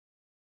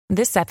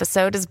This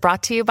episode is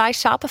brought to you by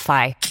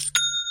Shopify.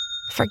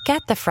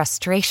 Forget the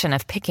frustration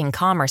of picking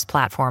commerce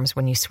platforms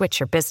when you switch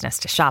your business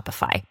to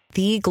Shopify,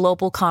 the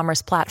global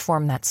commerce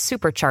platform that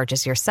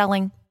supercharges your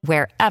selling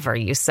wherever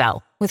you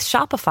sell. With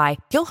Shopify,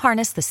 you'll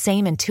harness the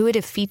same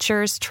intuitive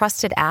features,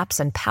 trusted apps,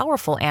 and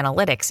powerful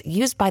analytics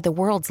used by the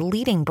world's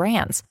leading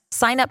brands.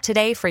 Sign up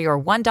today for your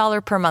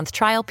 $1 per month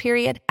trial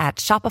period at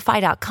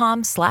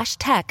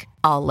shopify.com/tech,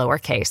 all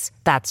lowercase.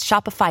 That's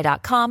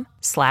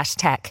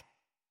shopify.com/tech.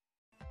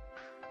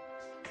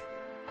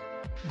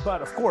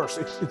 But of course,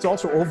 it's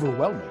also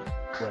overwhelming,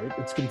 right?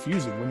 It's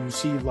confusing when you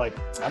see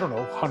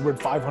 100,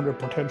 500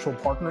 potential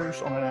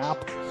partners on an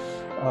app.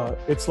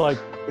 It's like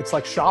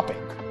shopping.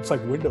 It's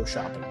like window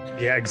shopping.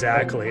 Yeah,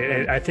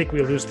 exactly. I think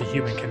we lose the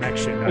human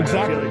connection.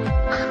 Exactly.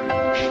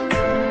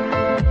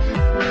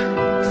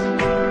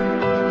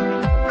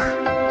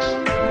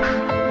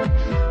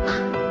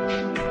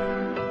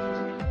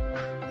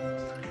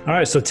 All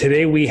right. So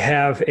today we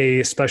have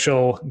a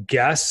special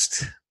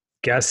guest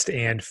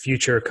and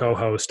future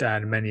co-host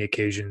on many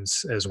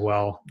occasions as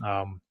well.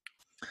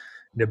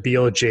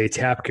 Nabeel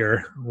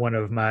Jaitapker, one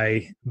of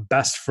my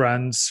best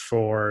friends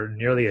for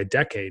nearly a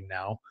decade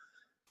now.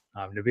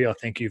 Nabeel,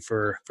 thank you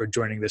for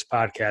joining this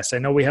podcast. I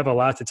know we have a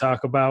lot to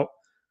talk about,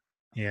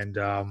 and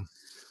I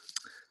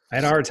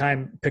had a hard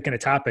time picking a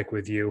topic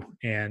with you,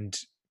 and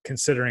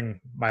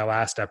considering my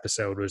last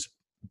episode was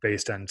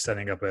based on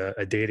setting up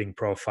a dating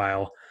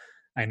profile,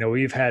 I know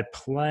we've had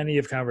plenty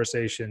of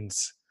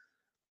conversations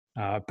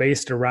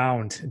based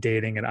around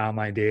dating and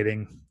online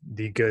dating,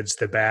 the goods,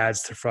 the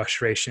bads, the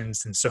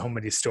frustrations, and so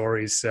many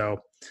stories. So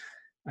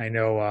I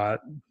know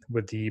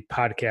with the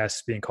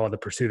podcast being called The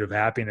Pursuit of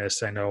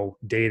Happiness, I know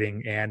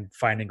dating and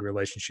finding a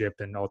relationship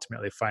and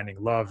ultimately finding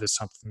love is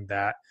something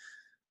that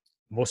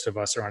most of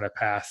us are on a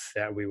path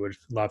that we would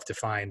love to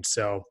find.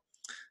 So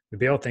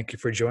Nabeel, thank you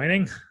for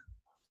joining.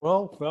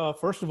 Well,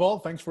 first of all,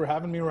 thanks for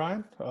having me,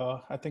 Ryan.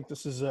 I think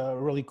this is a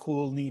really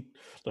cool, neat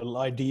little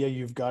idea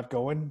you've got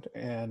going,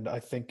 and I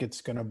think it's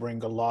going to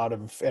bring a lot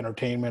of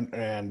entertainment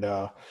and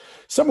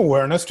some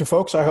awareness to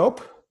folks, I hope.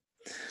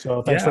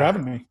 So thanks for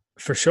having me.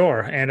 For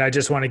sure. And I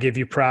just want to give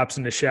you props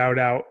and a shout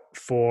out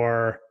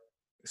for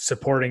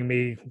supporting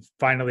me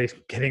finally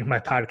getting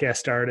my podcast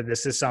started.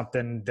 This is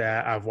something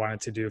that I've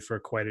wanted to do for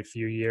quite a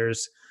few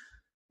years.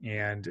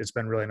 And it's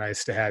been really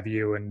nice to have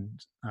you and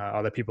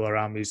other people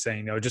around me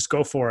saying, just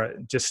go for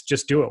it.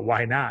 Just do it.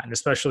 Why not? And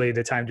especially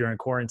the time during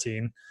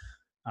quarantine.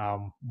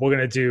 We're going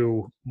to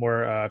do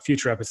more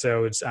future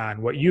episodes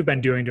on what you've been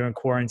doing during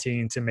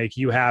quarantine to make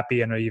you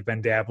happy. I know you've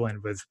been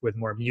dabbling with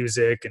more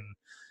music. And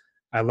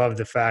I love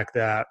the fact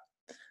that,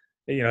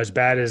 as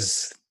bad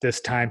as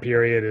this time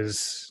period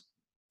is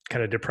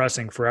kind of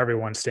depressing for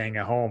everyone staying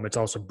at home, it's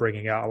also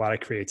bringing out a lot of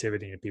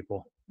creativity in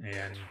people.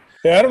 And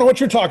yeah, I don't know what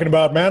you're talking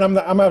about, man.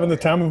 I'm having the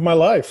time of my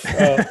life.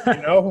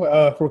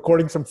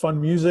 Recording some fun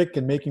music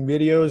and making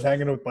videos,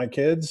 hanging with my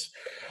kids.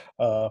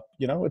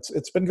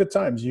 It's been good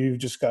times. You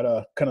just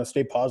gotta kind of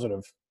stay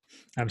positive.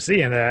 I'm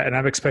seeing that, and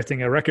I'm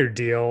expecting a record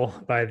deal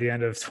by the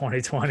end of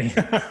 2020.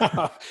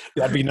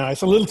 That'd be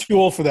nice. A little too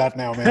old for that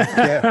now, man.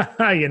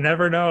 Yeah, you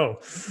never know.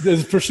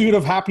 There's a pursuit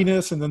of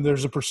happiness, and then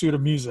there's a pursuit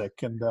of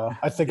music, and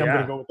I think I'm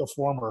gonna go with the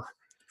former.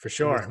 For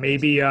sure.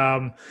 Maybe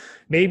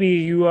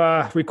you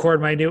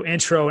record my new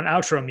intro and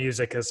outro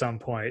music at some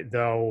point,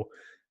 though.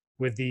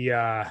 With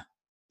the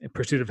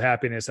Pursuit of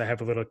Happiness, I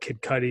have a little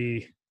Kid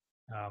Cudi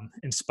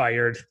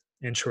inspired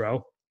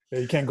intro. Yeah,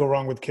 you can't go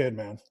wrong with Kid,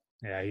 man.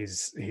 Yeah,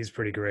 he's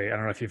pretty great. I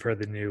don't know if you've heard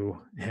the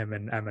new him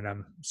and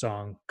Eminem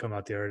song come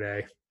out the other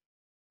day.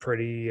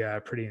 Pretty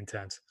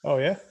intense. Oh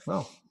yeah?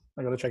 Oh,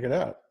 I gotta check it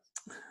out.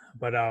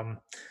 But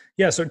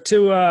so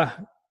to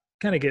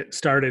kind of get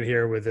started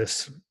here with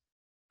this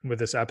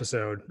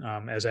episode,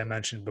 as I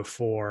mentioned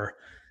before,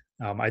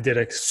 I did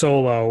a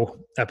solo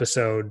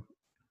episode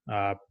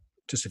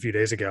just a few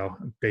days ago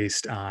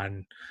based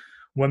on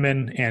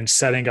women and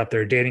setting up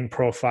their dating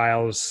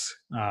profiles,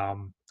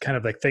 kind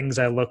of like things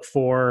I look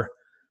for,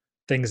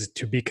 things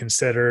to be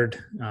considered.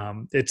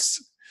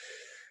 It's,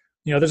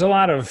 there's a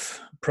lot of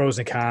pros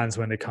and cons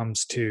when it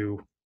comes to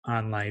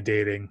online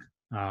dating.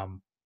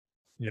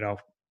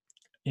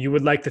 You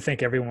would like to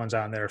think everyone's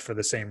on there for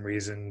the same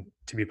reason,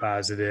 to be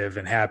positive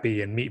and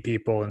happy and meet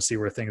people and see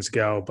where things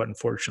go. But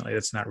unfortunately,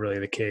 that's not really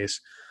the case.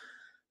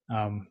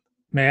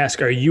 May I ask,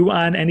 are you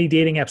on any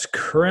dating apps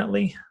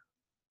currently?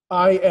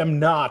 I am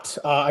not.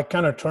 I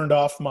kind of turned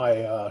off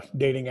my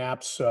dating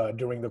apps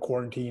during the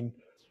quarantine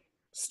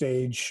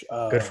stage.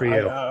 Good for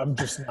you. I'm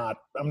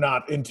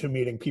not into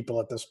meeting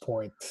people at this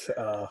point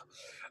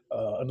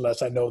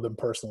unless I know them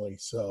personally.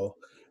 So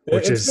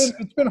it's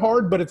been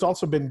hard, but it's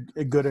also been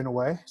good in a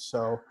way.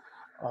 So,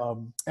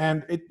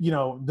 and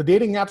the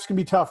dating apps can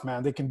be tough,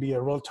 man. They can be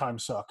a real time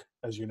suck,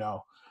 as you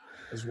know,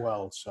 as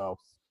well. So,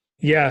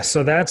 yeah.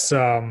 So that's,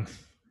 I've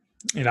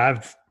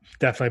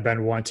definitely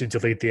been one to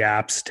delete the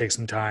apps, take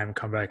some time,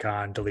 come back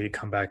on, delete,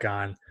 come back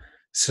on.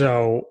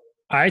 So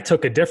I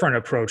took a different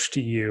approach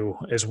to you,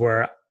 is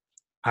where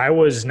I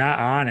was not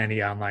on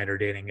any online or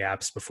dating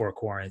apps before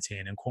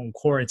quarantine. And when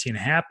quarantine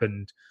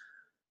happened,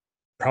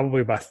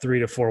 probably about 3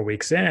 to 4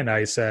 weeks in,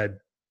 I said,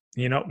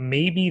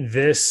 maybe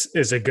this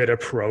is a good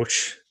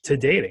approach to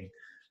dating.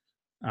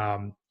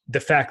 The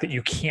fact that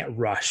you can't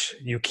rush,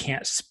 you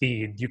can't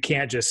speed, you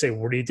can't just say,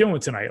 what are you doing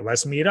tonight?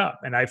 Let's meet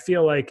up. And I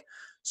feel like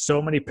so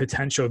many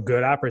potential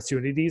good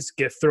opportunities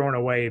get thrown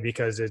away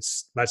because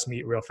it's, let's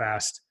meet real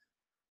fast.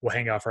 We'll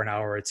hang out for an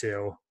hour or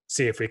two,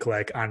 see if we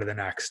click, onto the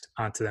next.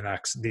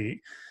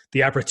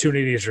 The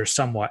opportunities are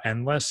somewhat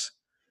endless.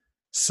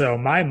 So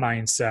my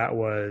mindset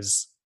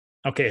was,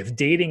 okay, if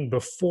dating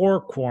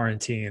before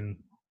quarantine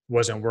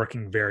wasn't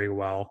working very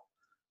well,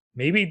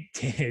 maybe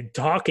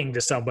talking to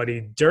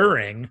somebody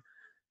during,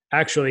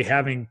 actually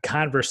having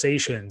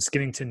conversations,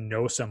 getting to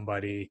know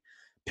somebody,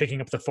 picking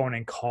up the phone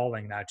and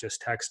calling, not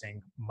just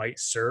texting, might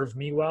serve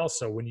me well.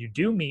 So when you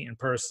do meet in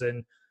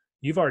person,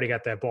 you've already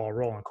got that ball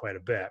rolling quite a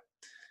bit.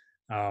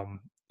 That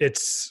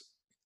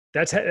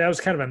was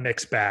kind of a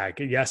mixed bag.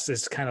 Yes,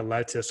 it's kind of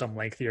led to some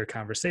lengthier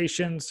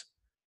conversations,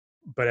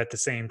 but at the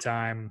same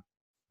time,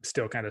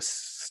 still kind of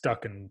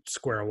stuck in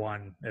square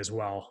one as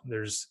well.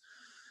 There's,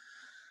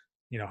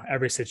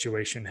 every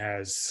situation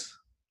has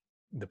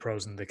the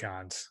pros and the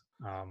cons.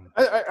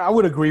 I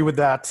would agree with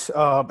that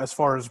as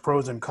far as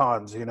pros and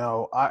cons.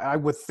 I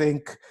would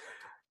think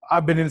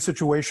I've been in a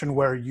situation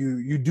where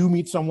you do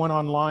meet someone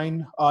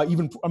online,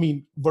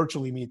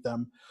 virtually meet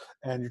them,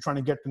 and you're trying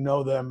to get to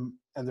know them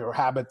and their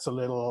habits a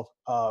little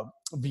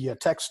via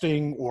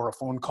texting or a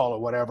phone call or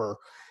whatever.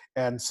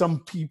 And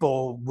some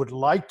people would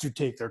like to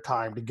take their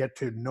time to get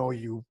to know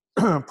you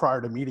prior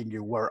to meeting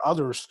you, where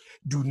others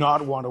do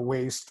not want to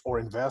waste or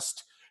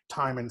invest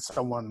time in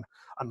someone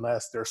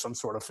unless there's some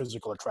sort of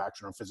physical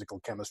attraction or physical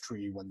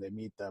chemistry when they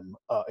meet them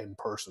in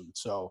person.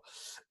 So,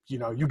 you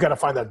got to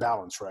find that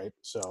balance, right?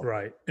 So,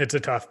 right. It's a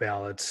tough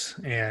balance.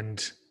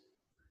 And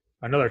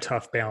another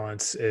tough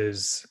balance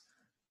is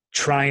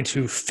trying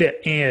to fit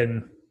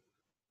in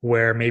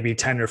where maybe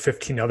 10 or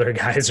 15 other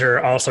guys are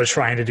also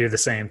trying to do the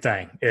same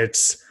thing.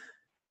 It's,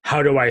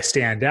 how do I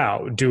stand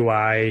out? Do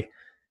I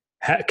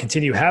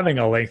continue having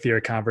a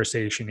lengthier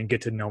conversation and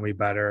get to know me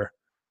better?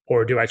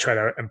 Or do I try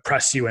to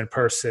impress you in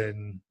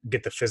person,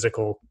 get the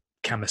physical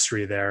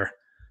chemistry there?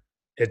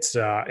 It's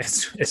a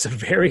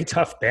very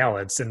tough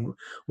balance, and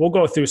we'll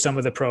go through some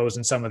of the pros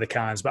and some of the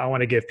cons, but I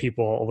want to give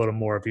people a little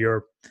more of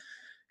your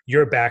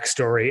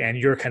backstory and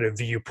your kind of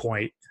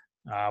viewpoint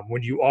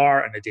when you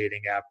are in a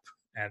dating app.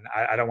 And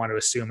I don't want to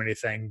assume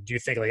anything. Do you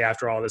think, like,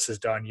 after all this is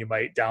done, you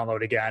might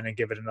download again and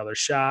give it another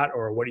shot,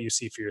 or what do you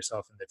see for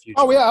yourself in the future?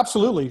 Oh yeah,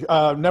 absolutely.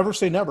 Never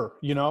say never.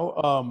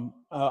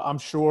 I'm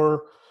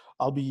sure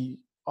I'll be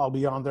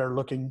on there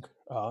looking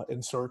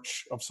in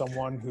search of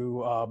someone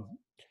who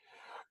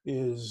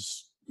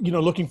is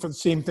looking for the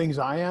same things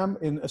I am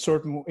in a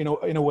certain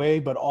in a way,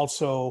 but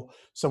also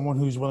someone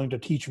who's willing to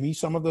teach me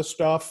some of this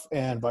stuff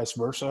and vice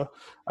versa.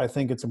 I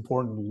think it's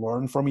important to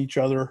learn from each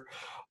other.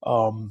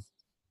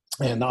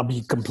 And not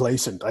be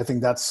complacent. I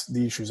think that's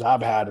the issues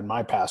I've had in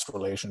my past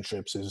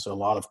relationships, is a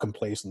lot of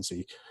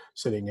complacency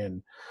setting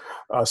in,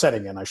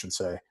 I should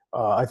say.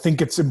 I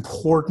think it's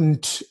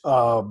important,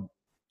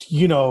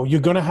 you're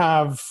going to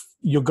have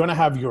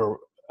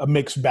a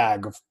mixed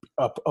bag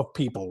of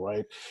people,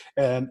 right?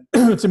 And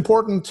it's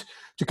important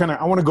to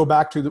I want to go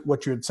back to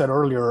what you had said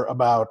earlier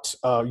about,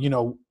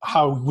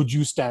 how would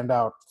you stand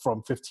out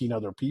from 15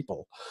 other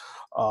people?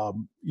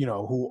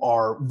 Who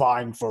are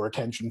vying for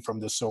attention from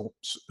this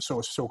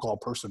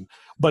so-called person.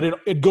 But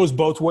it goes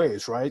both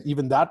ways, right?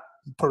 Even that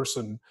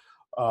person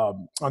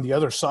on the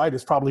other side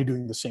is probably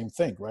doing the same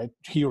thing, right?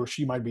 He or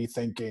she might be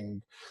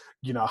thinking,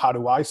 how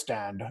do I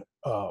stand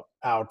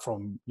out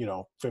from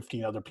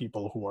 15 other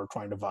people who are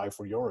trying to vie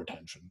for your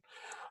attention?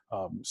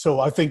 So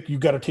I think you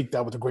got to take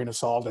that with a grain of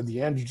salt. In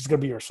the end, you just got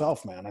to be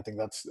yourself, man. I think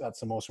that's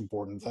the most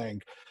important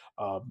thing.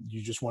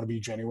 You just want to be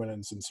genuine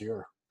and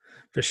sincere.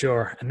 For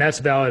sure. And that's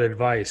valid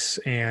advice.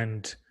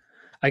 And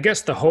I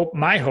guess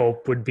my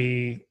hope would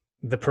be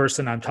the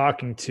person I'm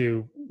talking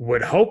to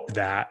would hope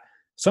that.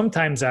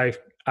 Sometimes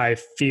I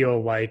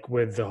feel like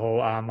with the whole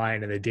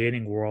online and the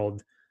dating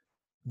world,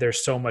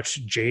 there's so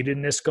much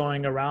jadedness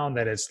going around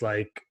that it's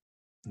like,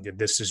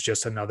 this is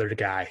just another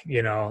guy,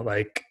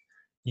 like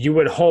you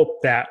would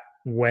hope that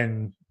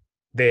when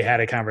they had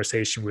a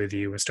conversation with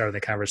you and started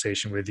the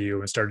conversation with you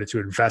and started to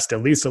invest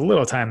at least a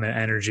little time and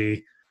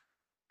energy,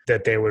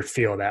 that they would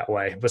feel that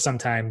way. But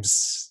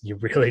sometimes you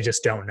really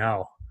just don't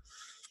know.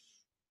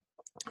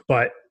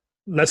 But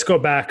let's go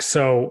back.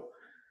 So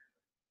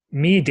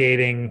me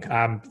dating,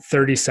 I'm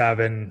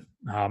 37,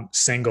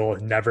 single,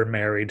 never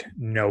married,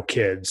 no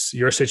kids.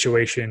 Your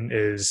situation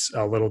is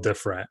a little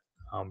different.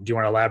 Do you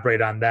want to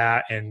elaborate on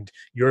that and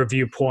your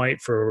viewpoint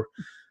for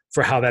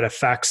how that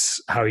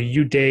affects how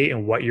you date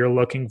and what you're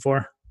looking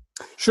for?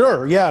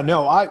 Sure. Yeah.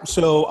 No. I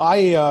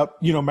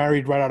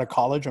married right out of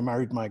college. I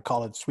married my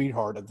college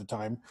sweetheart at the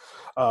time.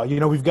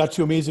 We've got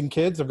two amazing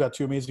kids. I've got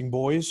two amazing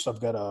boys. I've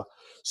got a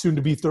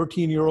soon-to-be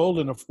 13-year-old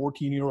and a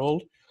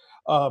 14-year-old.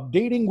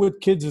 Dating with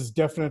kids is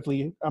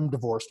definitely. I'm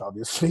divorced,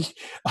 obviously.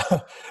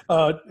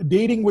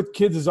 Dating with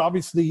kids is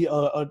obviously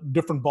a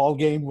different ball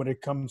game when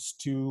it comes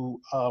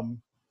to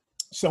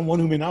someone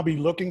who may not be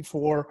looking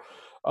for,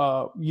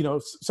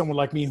 someone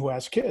like me who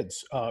has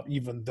kids,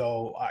 even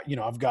though,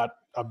 I've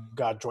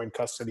got joint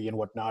custody and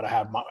whatnot. I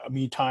have my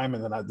me time,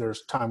 and then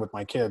there's time with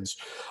my kids.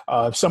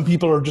 Some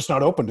people are just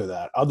not open to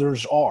that.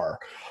 Others are.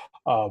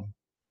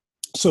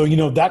 So,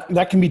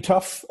 that can be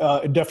tough.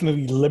 It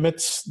definitely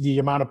limits the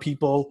amount of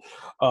people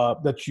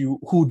who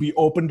would be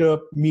open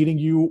to meeting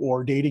you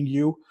or dating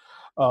you.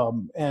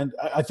 And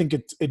I think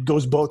it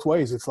goes both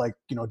ways. It's like,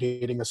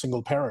 dating a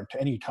single parent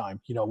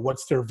anytime,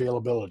 what's their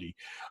availability?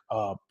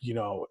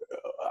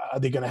 Are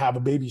they going to have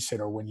a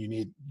babysitter when you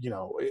need,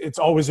 it's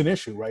always an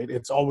issue, right?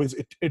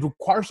 It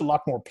requires a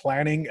lot more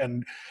planning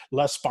and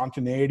less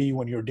spontaneity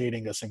when you're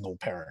dating a single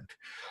parent.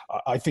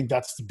 I think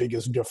that's the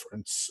biggest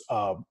difference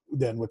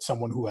than with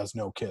someone who has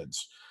no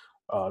kids.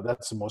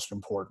 That's the most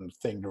important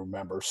thing to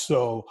remember.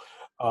 So,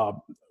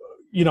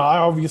 I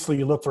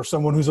obviously look for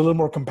someone who's a little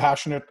more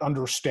compassionate,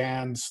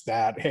 understands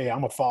that, hey,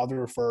 I'm a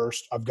father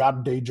first. I've got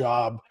a day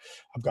job.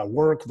 I've got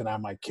work. Then I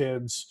have my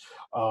kids.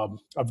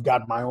 I've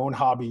got my own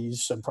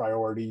hobbies and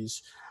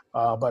priorities.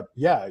 But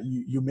yeah,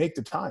 you make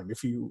the time.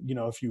 If you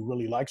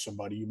really like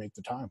somebody, you make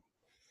the time.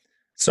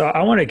 So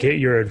I want to get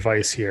your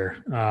advice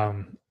here.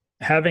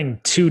 Having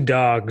two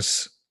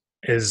dogs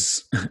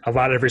is a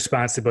lot of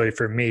responsibility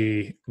for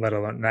me, let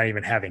alone not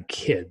even having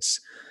kids.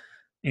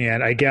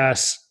 And I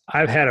guess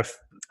I've had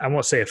I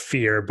won't say a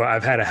fear, but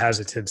I've had a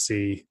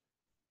hesitancy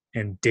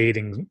in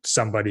dating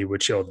somebody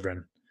with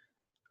children.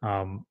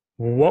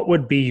 What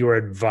would be your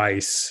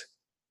advice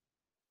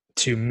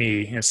to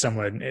me and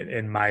someone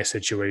in my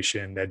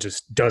situation that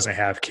just doesn't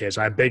have kids?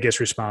 My biggest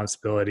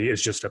responsibility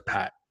is just a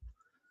pet.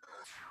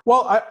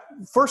 Well,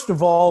 first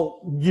of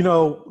all,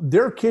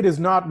 their kid is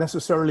not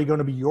necessarily going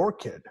to be your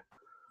kid.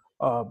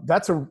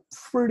 That's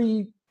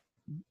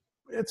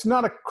it's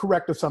not a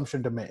correct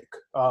assumption to make.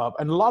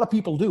 And a lot of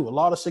people do. A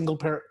lot of single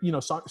parent,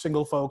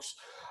 single folks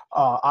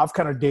I've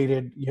kind of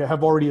dated,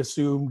 have already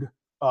assumed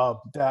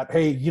that,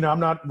 hey,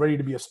 I'm not ready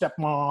to be a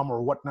stepmom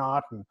or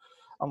whatnot. And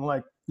I'm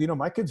like,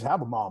 my kids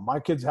have a mom, my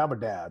kids have a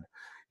dad,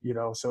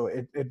 so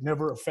it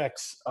never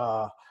affects,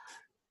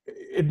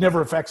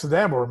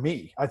 them or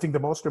me. I think the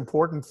most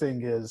important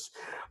thing is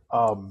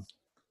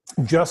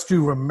just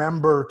to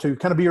remember to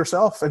kind of be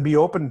yourself and be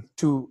open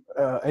to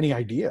any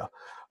idea.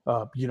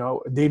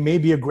 They may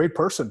be a great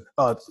person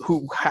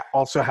who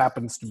also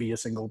happens to be a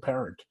single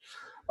parent,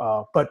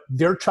 but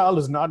their child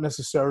is not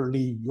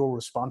necessarily your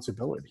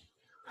responsibility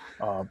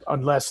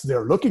unless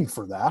they're looking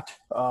for that,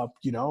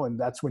 and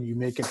that's when you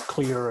make it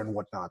clear and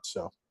whatnot.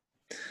 So,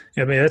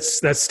 I mean,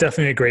 that's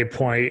definitely a great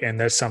point, and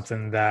that's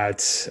something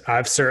that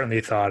I've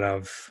certainly thought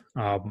of.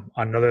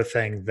 Another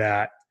thing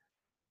that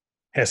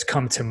has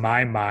come to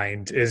my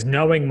mind is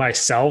knowing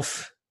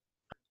myself.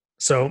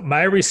 So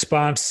my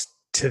response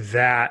to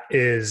that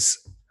is,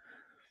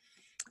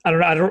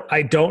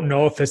 I don't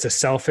know if it's a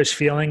selfish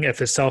feeling.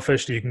 If it's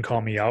selfish, you can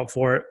call me out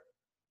for it.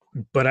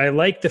 But I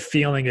like the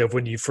feeling of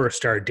when you first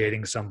start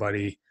dating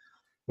somebody,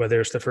 whether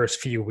it's the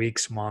first few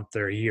weeks, month,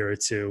 or a year or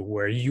two,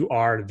 where you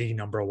are the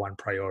number one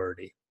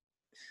priority.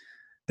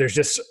 There's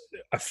just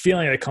a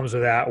feeling that comes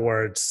with that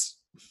where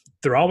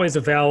they're always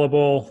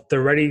available.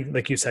 They're ready,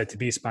 like you said, to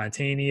be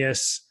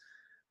spontaneous.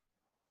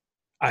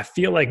 I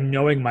feel like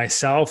knowing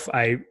myself,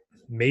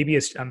 maybe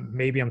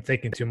I'm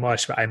thinking too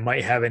much, but I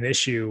might have an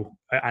issue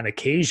on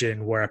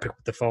occasion where I pick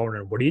up the phone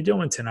and, what are you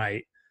doing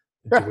tonight?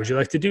 Yeah. Would you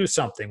like to do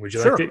something? Would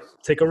you like to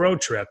take a road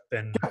trip?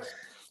 And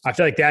I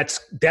feel like that's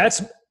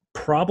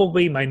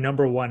probably my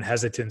number one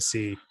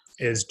hesitancy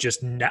is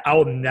just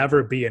I'll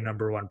never be a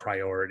number one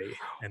priority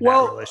in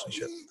that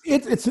relationship.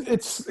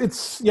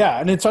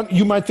 And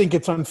you might think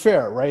it's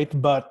unfair,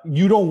 right? But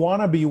you don't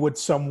want to be with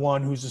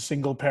someone who's a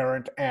single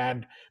parent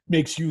and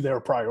makes you their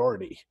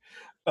priority.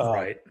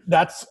 Right.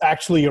 That's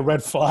actually a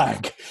red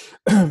flag.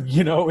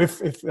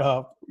 If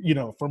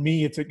for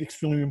me, it's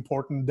extremely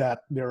important that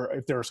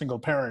if they're a single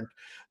parent,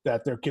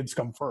 that their kids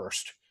come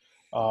first,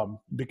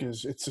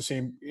 because it's the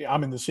same.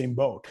 I'm in the same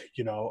boat.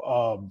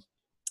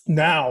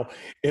 Now,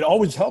 it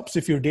always helps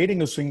if you're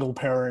dating a single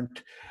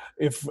parent,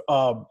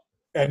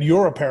 and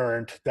you're a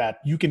parent, that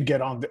you can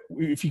get on,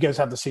 if you guys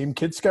have the same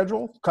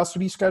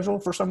custody schedule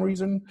for some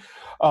reason,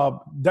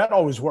 that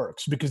always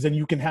works, because then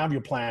you can have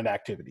your planned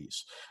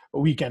activities,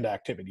 weekend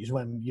activities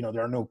when,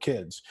 there are no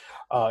kids.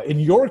 In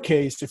your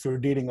case, if you're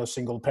dating a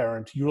single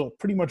parent, you'll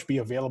pretty much be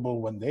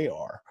available when they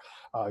are.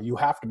 You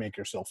have to make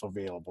yourself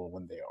available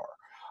when they are.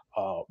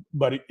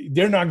 But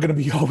they're not going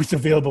to be always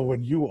available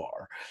when you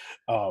are,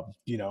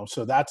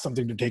 so that's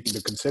something to take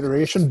into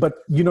consideration. But,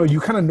 you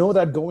kind of know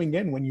that going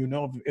in when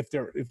if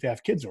they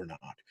have kids or not.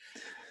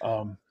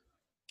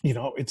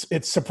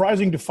 It's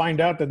surprising to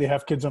find out that they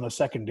have kids on a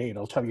second date.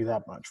 I'll tell you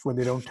that much. When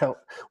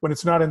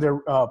it's not in their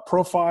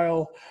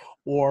profile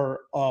or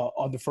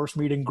on the first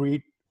meet and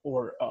greet,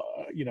 or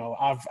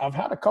I've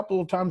had a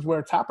couple of times where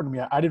it's happened to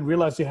me. I didn't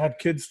realize they had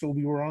kids till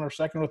we were on our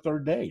second or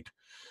third date.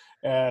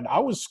 And I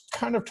was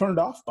kind of turned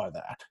off by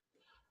that.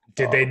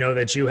 Did they know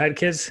that you had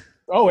kids?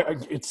 Oh,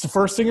 it's the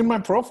first thing in my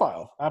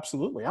profile.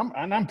 Absolutely.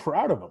 I'm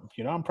proud of them.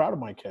 I'm proud of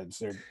my kids.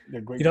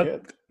 They're great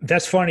kids.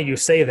 That's funny you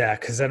say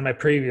that, because in my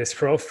previous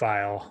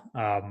profile,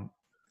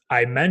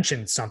 I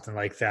mentioned something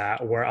like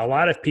that, where a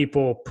lot of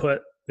people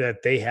put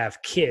that they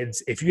have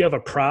kids. If you have a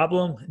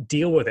problem,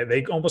 deal with it.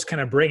 They almost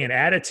kind of bring an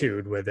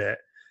attitude with it.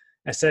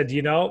 I said,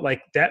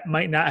 like that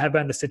might not have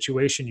been the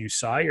situation you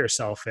saw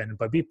yourself in,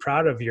 but be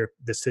proud of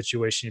the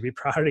situation. Be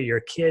proud of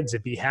your kids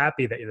and be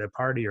happy that they're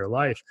part of your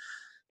life.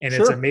 And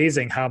Sure. it's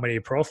amazing how many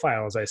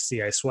profiles I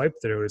see. I swipe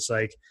through. It's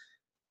like,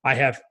 I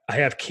have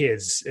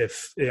kids.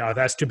 If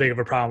that's too big of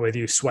a problem with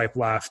you, swipe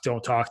left.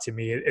 Don't talk to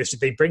me.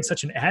 They bring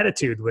such an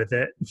attitude with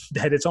it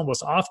that it's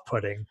almost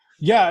off-putting.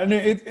 Yeah, and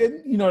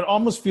it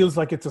almost feels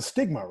like it's a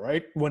stigma,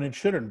 right? When it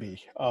shouldn't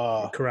be.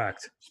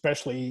 Correct.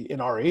 Especially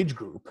in our age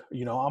group.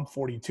 I'm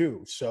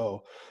 42,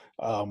 so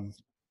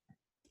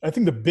I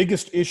think the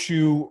biggest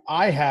issue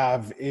I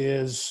have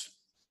is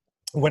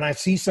when I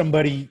see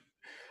somebody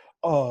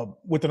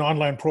with an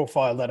online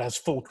profile that has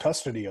full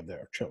custody of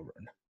their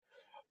children.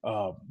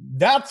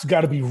 That's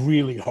got to be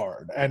really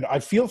hard, and I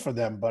feel for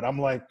them. But I'm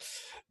like,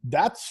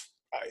 that's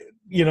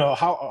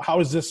how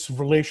is this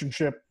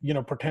relationship,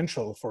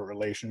 potential for a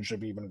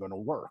relationship even going to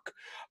work?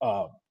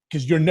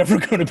 Because you're never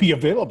going to be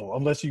available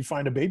unless you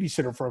find a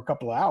babysitter for a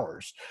couple of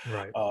hours.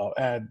 Right.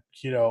 And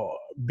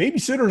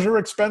babysitters are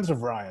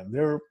expensive, Ryan.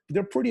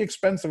 They're pretty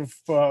expensive.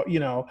 For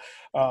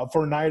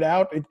a night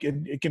out,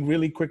 it can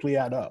really quickly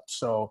add up.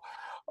 So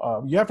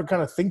you have to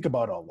kind of think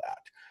about all that.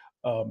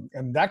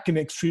 And that can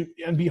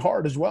be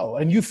hard as well.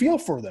 And you feel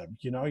for them,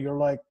 you're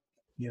like,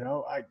 you're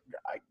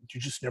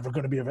just never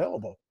going to be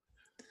available.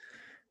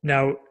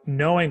 Now,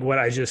 knowing what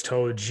I just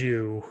told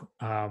you,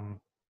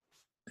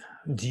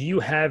 do you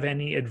have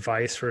any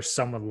advice for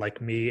someone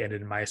like me and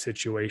in my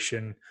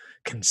situation,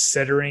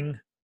 considering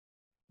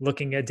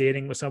looking at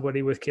dating with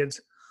somebody with kids?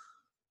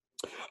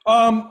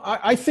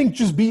 I think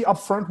just be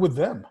upfront with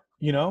them,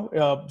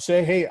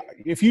 say, hey,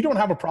 if you don't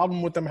have a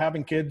problem with them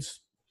having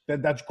kids,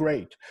 that's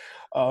great.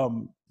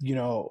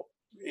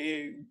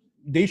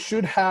 They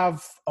should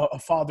have a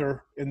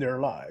father in their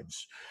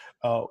lives.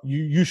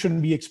 You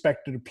shouldn't be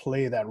expected to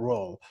play that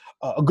role.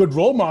 A good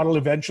role model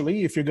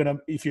eventually, if you're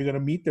gonna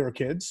meet their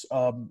kids,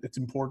 it's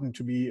important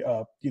to be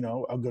a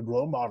good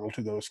role model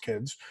to those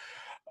kids,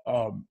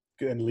 and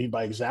lead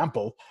by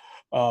example.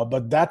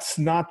 But that's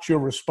not your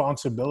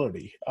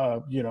responsibility.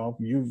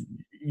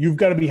 You've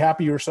got to be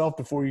happy yourself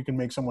before you can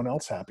make someone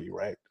else happy,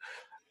 right?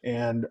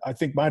 And I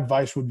think my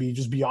advice would be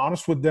just be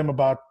honest with them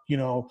about,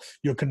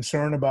 your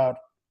concern about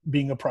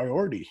being a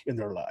priority in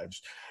their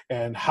lives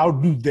and how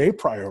do they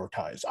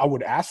prioritize. I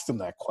would ask them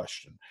that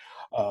question,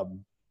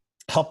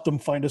 help them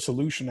find a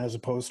solution as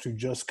opposed to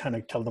just kind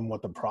of tell them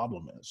what the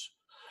problem is.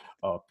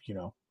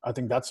 I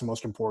think that's the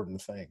most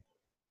important thing.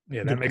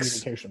 Yeah, that makes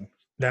communication.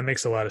 That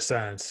makes a lot of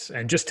sense.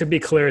 And just to be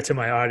clear to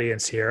my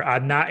audience here,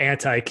 I'm not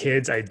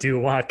anti-kids. I do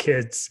want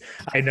kids.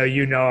 I know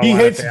he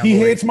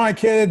hates my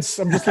kids.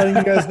 I'm just letting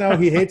you guys know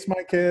he hates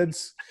my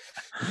kids.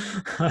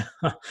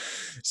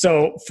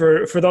 So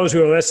for those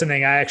who are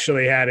listening, I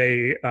actually had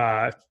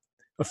a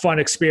fun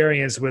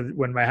experience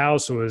when my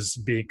house was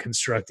being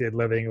constructed,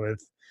 living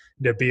with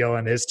Nabeel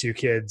and his two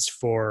kids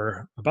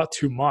for about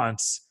 2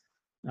 months,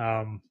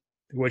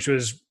 which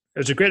was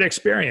a great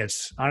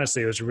experience.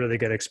 Honestly, it was a really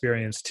good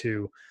experience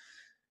to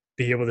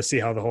be able to see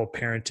how the whole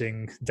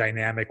parenting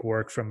dynamic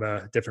worked from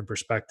a different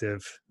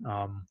perspective.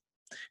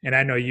 And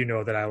I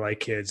know that I like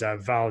kids.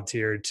 I've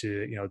volunteered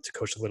to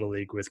coach the Little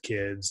League with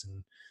kids,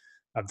 and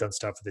I've done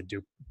stuff at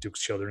the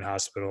Duke's Children's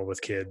Hospital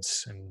with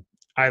kids, and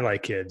I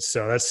like kids.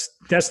 So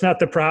that's not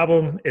the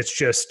problem. It's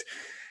just,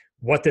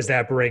 what does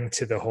that bring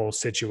to the whole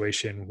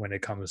situation when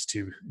it comes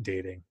to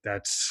dating?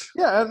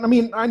 Yeah. I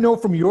mean, I know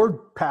from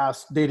your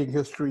past dating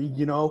history,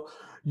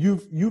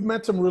 you've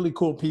met some really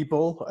cool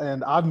people,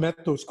 and I've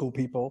met those cool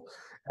people.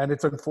 And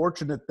it's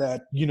unfortunate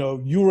that,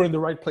 you were in the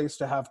right place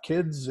to have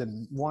kids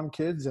and want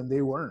kids and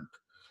they weren't,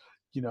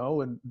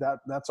 and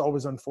that's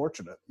always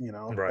unfortunate,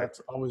 Right.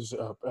 That's always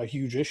a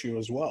huge issue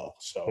as well.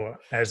 So, well,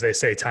 as they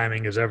say,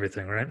 timing is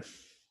everything, right?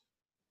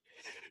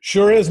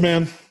 Sure is,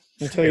 man.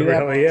 I'll tell you it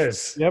that really much.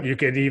 is. Yep. You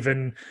could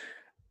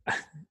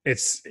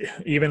it's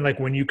even like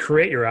when you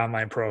create your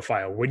online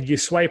profile, when you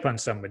swipe on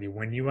somebody,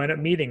 when you end up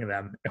meeting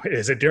them,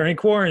 is it during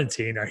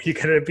quarantine? Are you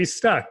going to be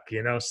stuck?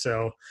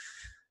 So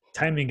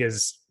timing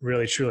is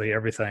really, truly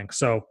everything.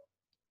 So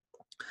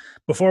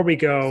before we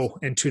go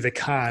into the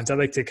cons, I'd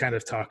like to kind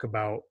of talk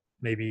about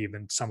maybe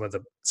even some of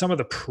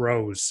the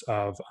pros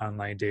of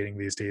online dating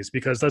these days,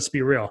 because let's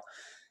be real,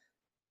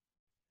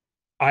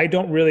 I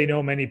don't really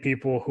know many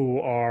people who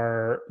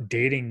are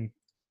dating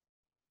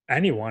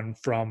anyone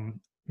from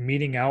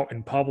meeting out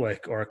in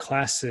public or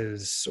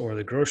classes or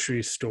the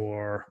grocery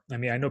store. I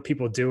mean, I know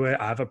people do it.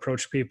 I've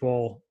approached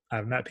people.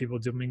 I've met people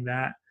doing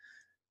that.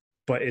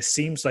 But it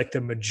seems like the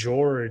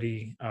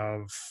majority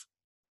of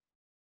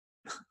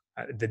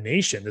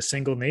the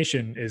single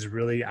nation, is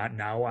really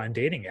now on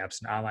dating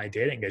apps and online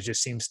dating. It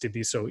just seems to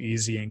be so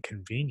easy and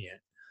convenient.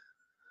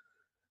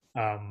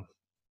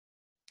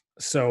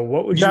 So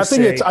what would you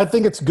say? I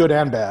think it's good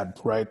and bad,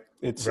 right?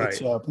 It's Right.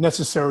 a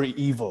necessary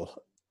evil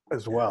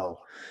as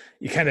well.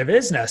 It kind of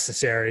is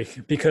necessary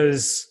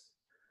because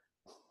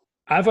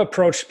I've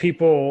approached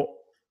people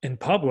in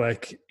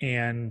public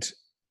and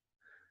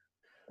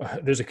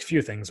there's a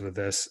few things with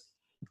this.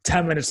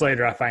 10 minutes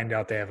later, I find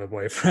out they have a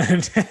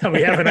boyfriend.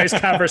 We have a nice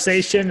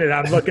conversation and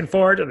I'm looking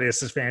forward to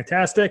this. Is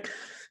fantastic.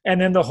 And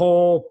then the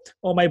whole,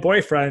 oh, my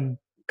boyfriend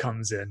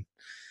comes in.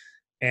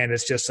 And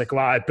it's just like,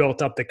 wow, I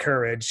built up the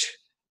courage,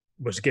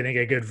 was getting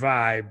a good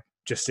vibe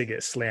just to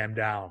get slammed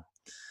down.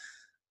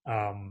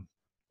 And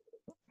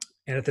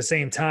at the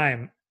same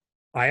time,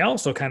 I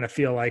also kind of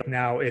feel like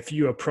now if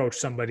you approach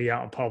somebody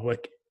out in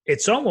public,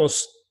 it's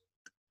almost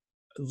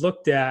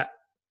looked at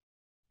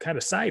kind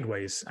of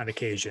sideways on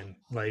occasion.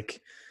 Like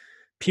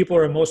people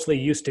are mostly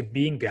used to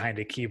being behind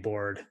a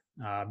keyboard,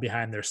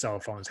 behind their cell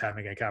phones,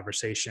 having a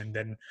conversation.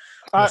 Then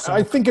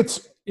I think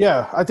it's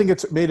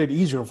made it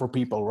easier for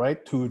people, right?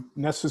 Who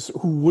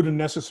wouldn't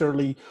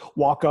necessarily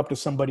walk up to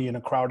somebody in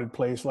a crowded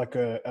place like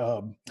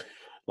a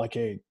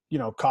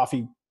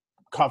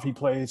coffee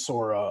place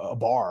or a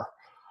bar.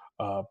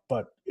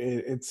 But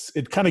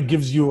it kind of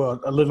gives you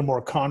a little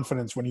more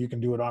confidence when you can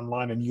do it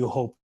online, and you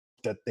hope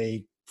that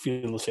they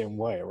feel the same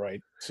way,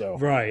 right? So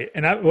right.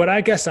 And what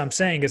I guess I'm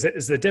saying is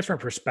the different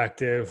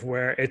perspective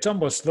where it's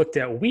almost looked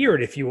at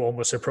weird if you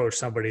almost approach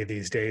somebody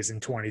these days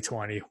in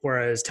 2020,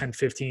 whereas 10,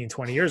 15,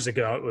 20 years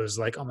ago, it was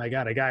like, oh my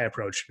God, a guy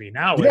approached me.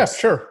 Now yeah,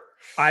 sure.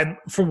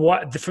 From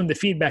the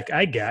feedback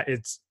I get,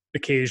 it's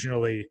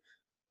occasionally,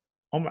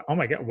 oh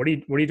my God, what are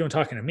you doing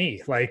talking to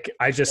me? Like,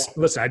 I just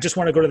want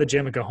to go to the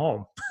gym and go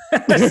home.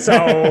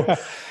 So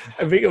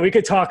we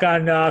could talk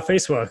on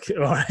Facebook,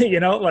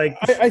 like.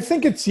 I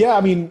think it's,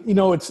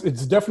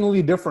 it's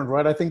definitely different,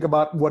 right? I think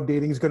about what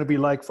dating is going to be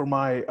like for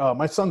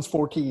my son's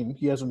 14.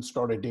 He hasn't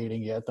started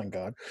dating yet, thank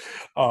God.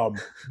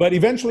 But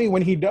eventually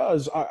when he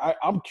does,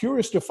 I'm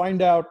curious to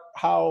find out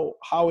how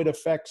it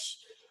affects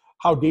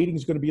how dating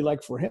is going to be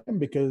like for him,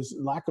 because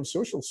lack of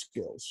social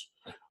skills.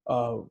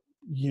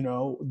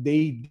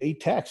 They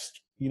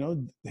text,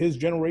 his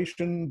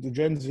generation, the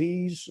Gen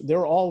Zs,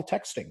 they're all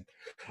texting.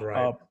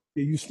 Right.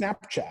 They use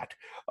Snapchat.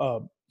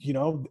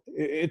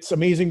 It's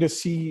amazing to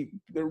see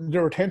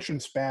their attention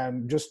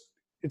span.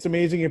 It's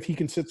amazing if he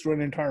can sit through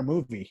an entire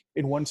movie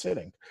in one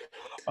sitting.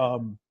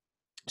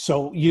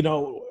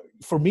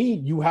 For me,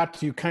 you had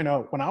to kind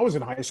of, when I was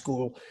in high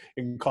school,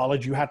 in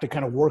college, you had to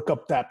kind of work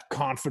up that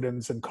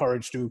confidence and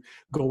courage to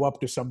go up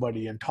to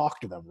somebody and talk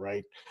to them,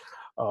 right?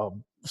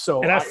 And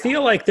I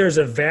feel like there's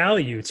a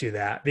value to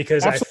that,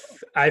 because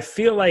I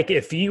feel like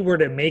if you were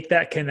to make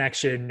that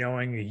connection,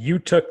 knowing you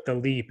took the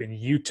leap and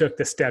you took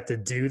the step to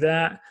do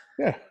that,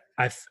 yeah,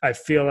 I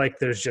feel like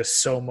there's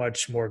just so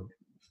much more.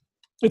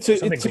 It's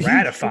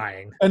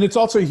gratifying, and it's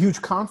also a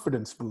huge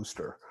confidence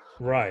booster.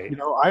 Right.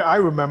 I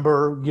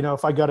remember,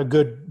 if I got a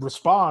good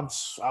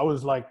response, I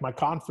was like, my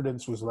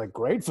confidence was like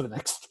great for the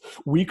next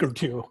week or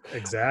two.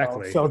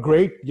 Exactly. Felt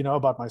great,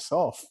 about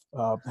myself,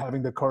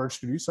 having the courage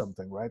to do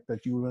something, right,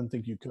 that you wouldn't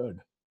think you could.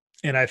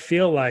 And I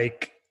feel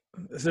like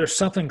there's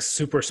something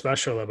super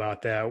special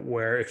about that,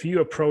 where if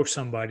you approach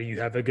somebody, you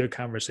have a good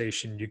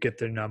conversation, you get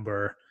their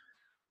number,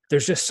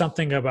 there's just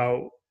something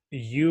about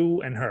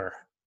you and her.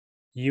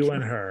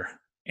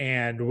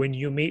 And when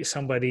you meet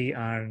somebody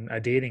on a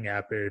dating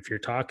app, or if you're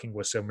talking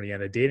with somebody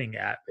on a dating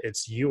app,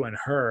 it's you and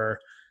her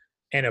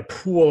and a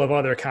pool of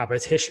other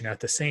competition at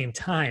the same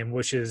time,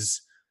 which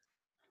is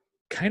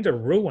kind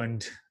of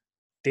ruined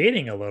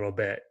dating a little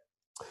bit.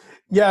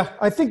 Yeah,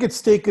 I think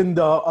it's taken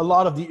a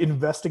lot of the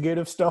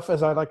investigative stuff,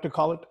 as I like to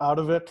call it, out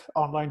of it.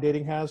 Online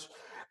dating has.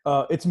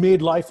 It's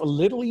made life a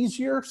little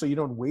easier, so you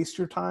don't waste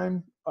your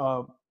time.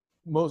 And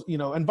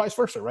vice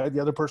versa, right? The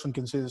other person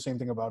can say the same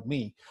thing about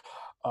me.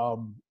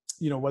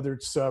 Whether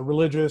it's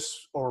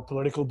religious or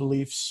political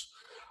beliefs,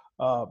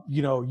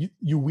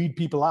 you weed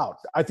people out.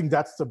 I think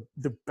that's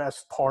the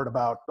best part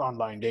about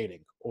online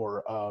dating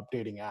or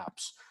dating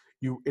apps.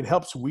 It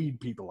helps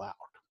weed people out.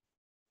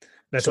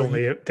 That's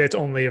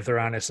only if they're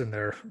honest in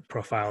their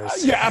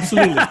profiles. Yeah,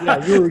 absolutely.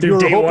 Yeah, you're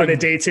day hoping, 1 and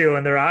day 2,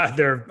 and they're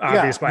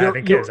obvious by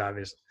having kids,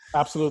 obviously.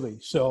 Absolutely.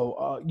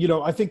 So,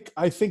 I think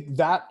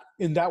that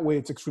in that way,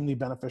 it's extremely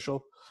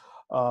beneficial.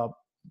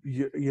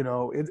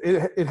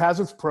 It has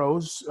its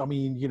pros. I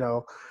mean,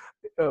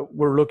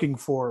 we're looking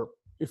for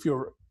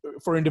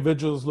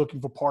individuals looking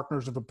for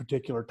partners of a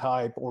particular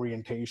type,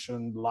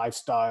 orientation,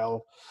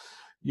 lifestyle,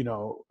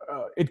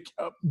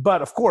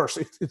 but of course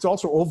it's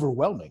also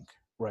overwhelming,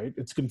 right?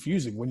 It's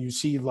confusing when you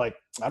see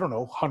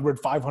 100,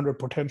 500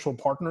 potential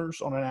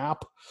partners on an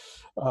app.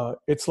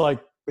 It's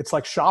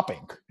like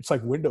shopping. It's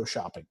like window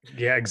shopping.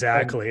 Yeah,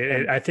 exactly.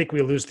 And I think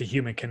we lose the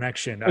human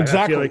connection.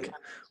 Exactly. I feel like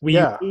we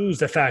lose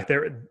the fact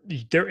that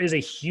there is a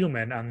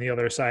human on the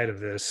other side of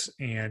this.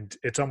 And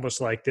it's almost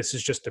like this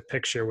is just a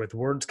picture with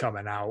words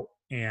coming out.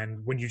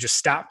 And when you just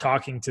stop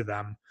talking to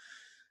them,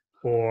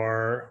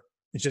 or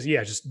it's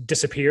just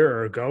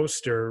disappear or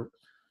ghost, or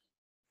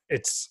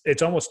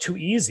it's almost too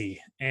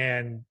easy.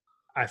 And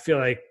I feel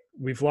like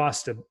we've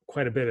lost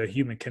quite a bit of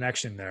human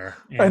connection there.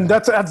 And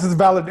that's a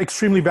valid,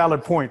 extremely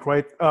valid point,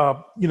 right?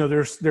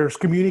 There's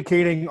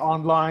communicating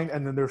online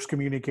and then there's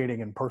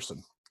communicating in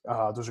person.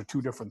 Those are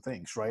two different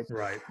things, right?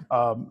 Right.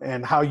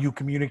 And how you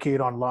communicate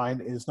online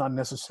is not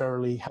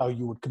necessarily how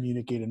you would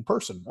communicate in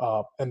person.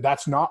 And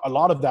that's not, a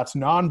lot of that's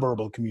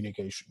nonverbal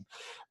communication.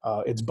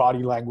 It's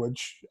body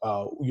language.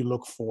 You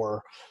look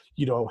for,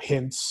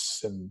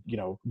 hints and,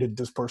 did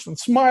this person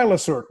smile a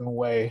certain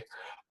way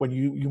when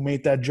you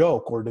made that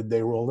joke, or did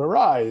they roll their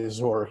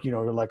eyes, or,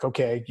 you're like,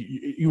 okay,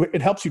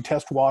 it helps you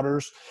test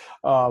waters.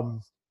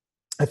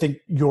 I think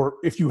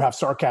if you have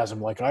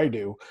sarcasm like I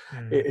do,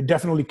 it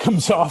definitely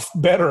comes off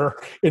better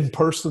in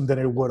person than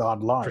it would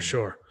online. For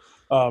sure.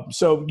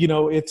 So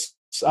it's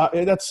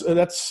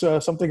that's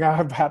something I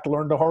have had to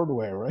learn the hard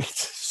way,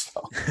 right?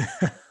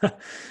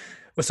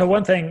 So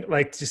one thing,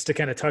 like, just to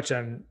kind of touch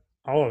on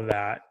all of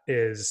that,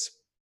 is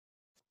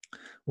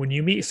when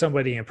you meet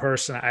somebody in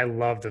person, I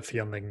love the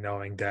feeling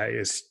knowing that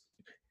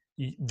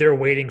they're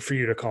waiting for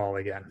you to call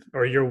again,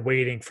 or you're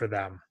waiting for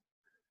them.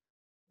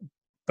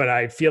 But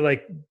I feel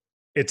like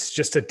it's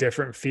just a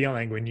different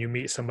feeling when you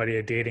meet somebody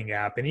a dating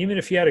app. And even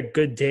if you had a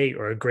good date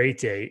or a great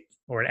date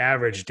or an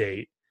average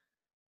date,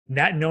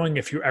 not knowing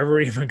if you're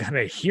ever even going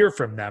to hear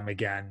from them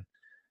again,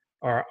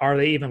 or are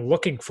they even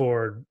looking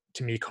forward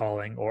to me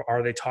calling, or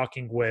are they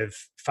talking with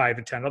 5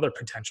 to 10 other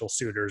potential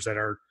suitors that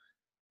are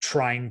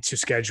trying to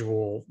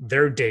schedule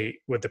their date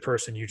with the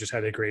person you just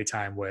had a great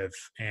time with.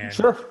 And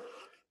sure.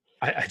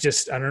 I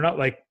don't know.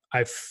 Like,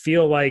 I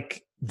feel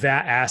like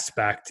that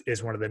aspect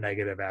is one of the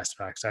negative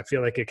aspects. I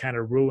feel like it kind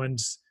of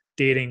ruins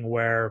dating,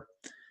 where,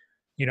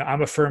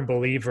 I'm a firm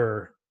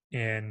believer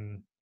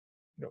in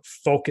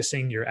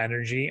focusing your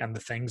energy on the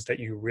things that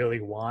you really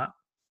want.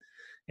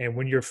 And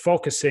when you're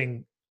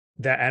focusing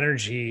that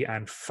energy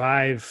on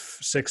 5,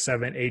 6,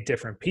 7, 8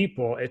 different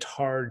people, it's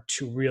hard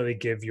to really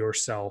give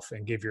yourself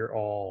and give your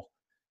all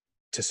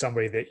to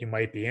somebody that you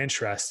might be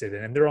interested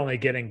in. And they're only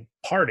getting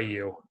part of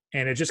you.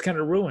 And it just kind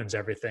of ruins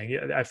everything.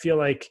 I feel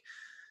like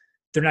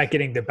they're not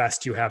getting the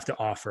best you have to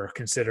offer,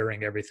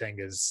 considering everything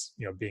is,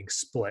 being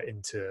split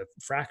into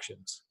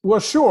fractions.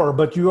 Well, sure.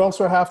 But you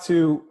also have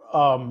to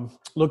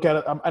look at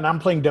it. And I'm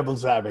playing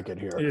devil's advocate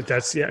here.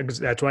 That's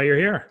why you're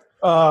here.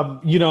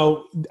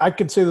 I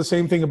could say the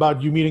same thing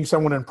about you meeting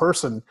someone in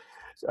person,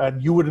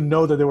 and you wouldn't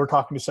know that they were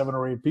talking to 7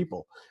 or 8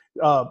 people.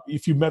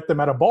 If you met them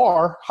at a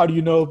bar, how do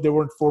you know if there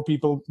weren't 4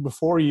 people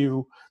before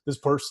you this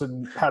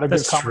person had a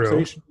good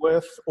conversation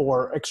with,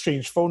 or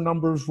exchanged phone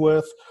numbers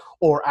with,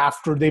 or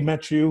after they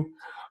met you,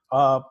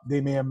 they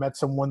may have met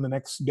someone the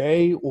next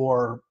day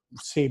or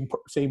same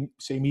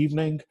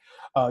evening.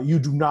 You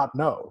do not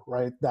know,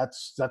 right?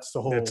 That's the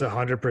whole. That's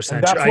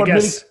 100%. That's what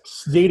makes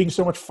dating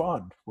so much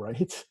fun,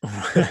 right?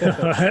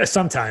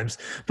 Sometimes,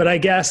 but I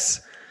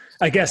guess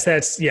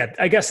that's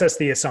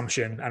the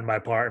assumption on my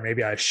part.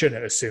 Maybe I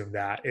shouldn't assume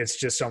that. It's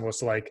just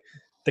almost like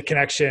the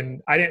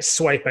connection. I didn't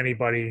swipe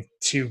anybody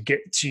to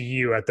get to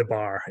you at the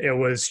bar. It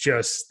was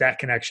just that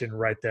connection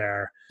right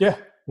there. Yeah.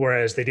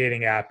 Whereas the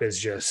dating app is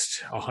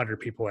just 100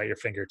 people at your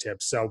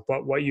fingertips. So,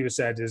 but what you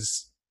said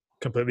is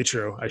completely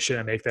true. I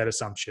shouldn't make that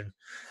assumption,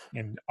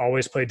 and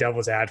always play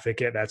devil's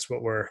advocate. That's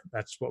what we're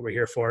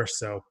here for.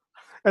 So.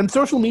 And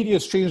social media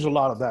has changed a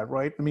lot of that,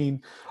 right? I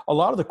mean, a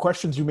lot of the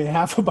questions you may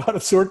have about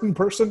a certain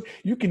person,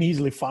 you can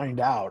easily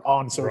find out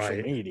on social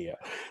media.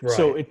 Right.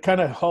 So it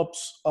kind of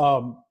helps,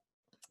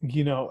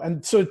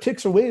 and so it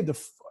takes away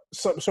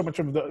so much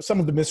of some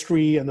of the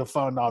mystery and the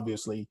fun,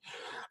 obviously,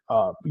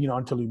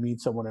 until you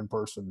meet someone in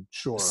person.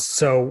 Sure.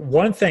 So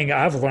one thing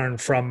I've learned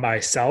from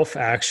myself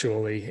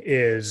actually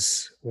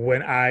is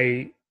when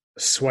I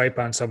swipe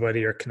on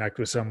somebody or connect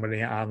with somebody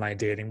in online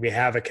dating, we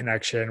have a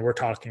connection, we're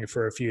talking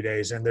for a few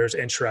days, and there's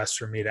interest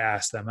for me to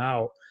ask them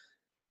out,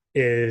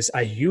 is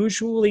I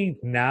usually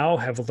now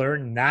have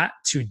learned not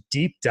to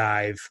deep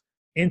dive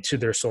into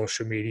their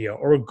social media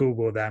or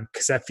Google them,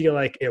 because I feel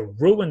like it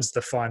ruins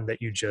the fun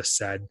that you just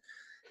said.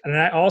 And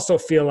I also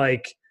feel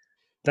like,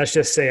 let's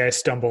just say I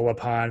stumble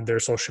upon their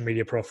social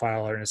media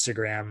profile or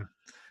Instagram.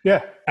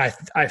 Yeah.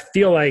 I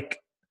feel like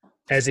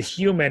as a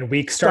human,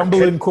 we start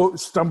stumble in,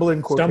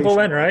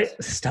 right?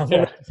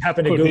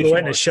 Happen to Google it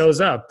and it shows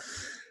up.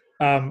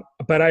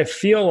 But I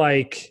feel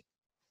like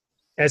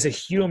as a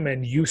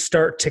human, you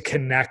start to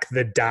connect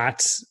the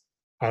dots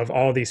of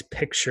all these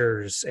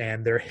pictures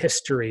and their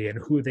history and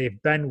who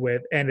they've been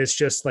with. And it's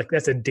just like,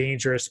 that's a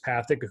dangerous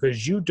path,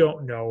 because you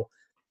don't know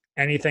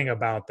anything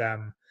about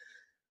them.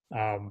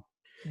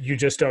 You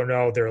just don't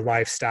know their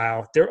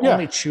lifestyle. They're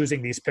only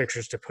choosing these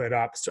pictures to put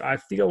up. So I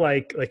feel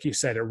like you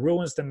said, it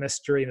ruins the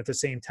mystery. And at the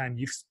same time,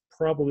 you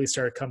probably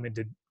start coming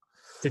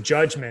to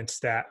judgments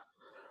that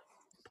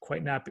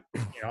might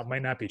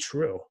not be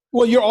true.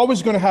 Well, you're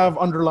always going to have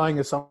underlying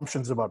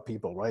assumptions about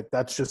people, right?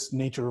 That's just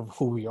nature of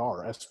who we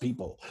are as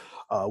people.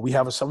 We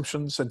have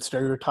assumptions and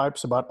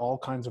stereotypes about all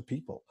kinds of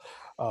people.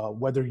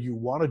 Whether you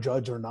want to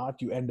judge or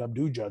not, you end up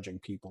judging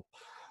people.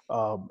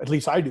 At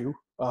least I do.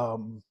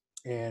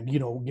 And,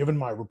 given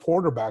my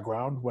reporter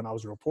background, when I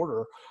was a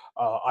reporter,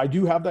 I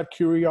do have that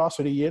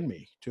curiosity in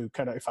me to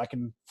kind of, if I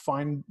can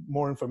find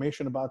more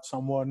information about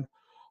someone,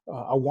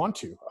 I want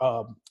to,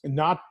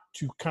 not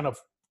to kind of,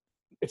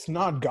 it's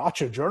not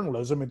gotcha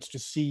journalism. It's to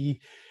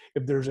see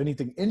if there's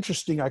anything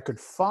interesting I could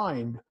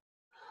find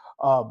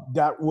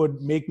that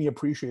would make me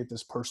appreciate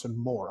this person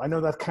more. I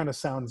know that kind of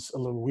sounds a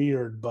little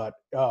weird, but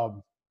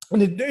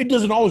and it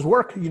doesn't always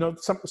work.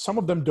 Some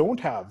of them don't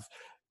have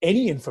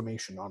any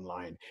information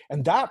online,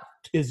 and that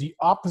is the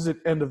opposite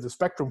end of the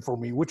spectrum for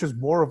me, which is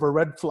more of a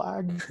red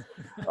flag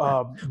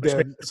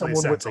than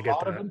someone with a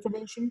lot of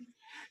information.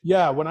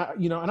 Yeah, when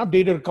and I've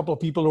dated a couple of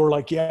people who are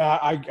like, yeah,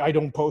 I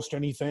don't post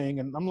anything,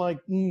 and I'm like,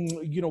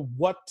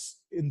 what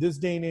in this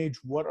day and age,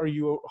 what are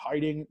you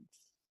hiding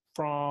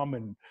from?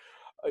 And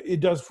it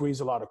does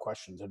raise a lot of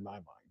questions in my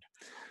mind.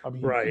 I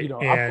mean, right.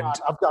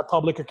 I've got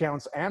public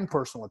accounts and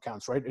personal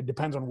accounts, right? It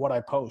depends on what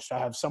I post. I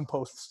have some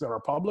posts that are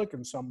public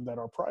and some that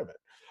are private,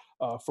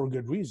 for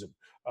good reason.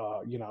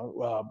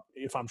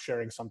 If I'm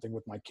sharing something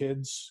with my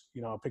kids,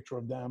 a picture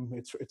of them,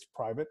 it's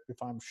private. If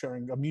I'm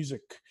sharing a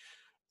music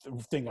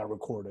thing I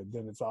recorded,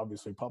 then it's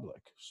obviously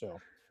public. So.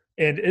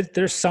 And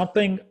there's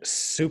something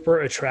super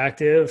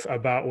attractive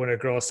about when a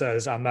girl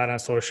says, I'm not on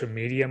social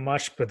media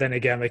much. But then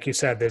again, like you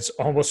said, there's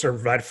almost a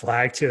red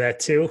flag to that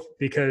too,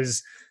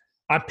 because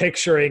I'm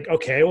picturing,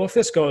 okay, well, if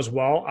this goes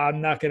well, I'm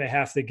not going to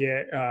have to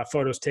get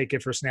photos taken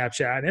for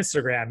Snapchat and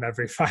Instagram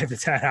every 5 to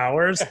 10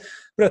 hours.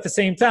 But at the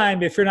same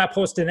time, if you're not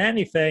posting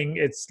anything,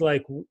 it's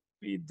like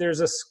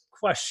there's a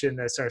question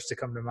that starts to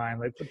come to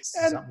mind, like, what's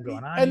something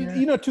going on here?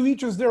 And, to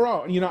each is their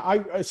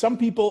own. Some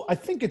people, I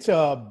think it's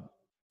an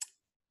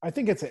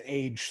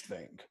age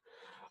thing.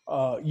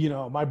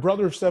 My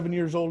brother's 7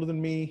 years older than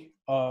me.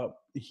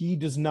 He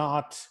does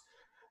not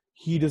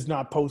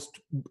post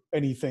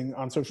anything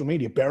on social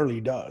media,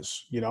 barely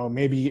does.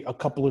 Maybe a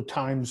couple of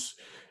times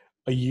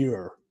a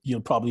year,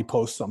 you'll probably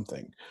post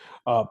something.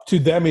 To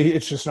them,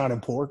 it's just not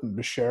important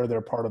to share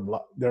their part of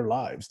their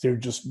lives. They're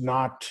just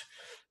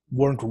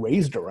weren't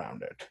raised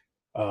around it.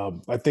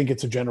 I think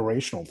it's a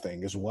generational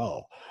thing as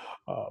well.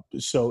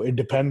 So it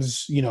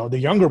depends, the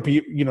younger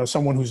people,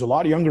 someone who's a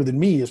lot younger than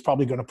me is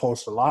probably going to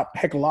post a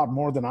heck a lot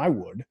more than I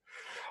would,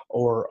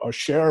 or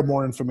share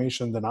more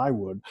information than I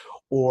would,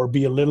 or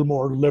be a little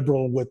more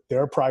liberal with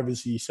their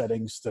privacy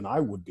settings than I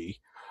would be,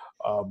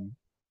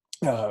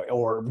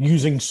 or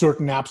using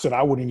certain apps that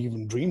I wouldn't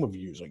even dream of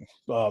using,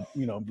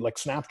 like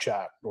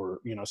Snapchat or,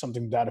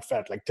 something to that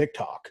effect, like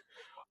TikTok.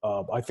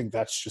 I think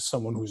that's just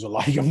someone who's a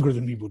lot younger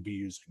than me would be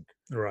using.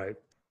 Right.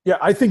 Yeah,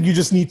 I think you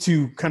just need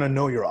to kind of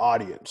know your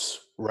audience,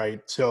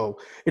 right? So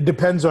it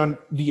depends on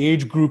the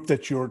age group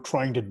that you're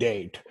trying to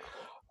date,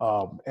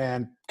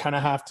 and kind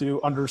of have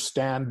to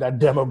understand that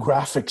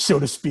demographic, so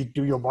to speak,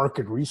 do your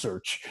market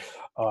research.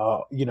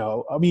 Of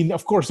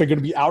course, they're going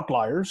to be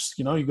outliers.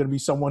 You're going to be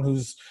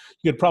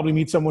you could probably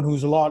meet someone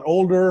who's a lot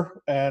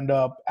older and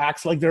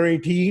acts like they're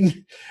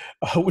 18,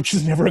 which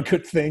is never a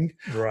good thing.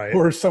 Right.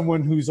 Or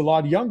someone who's a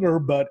lot younger,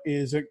 but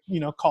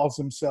calls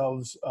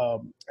themselves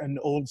an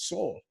old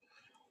soul.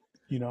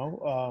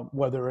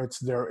 Whether it's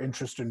their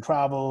interest in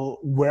travel,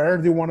 where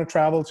they want to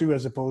travel to,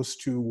 as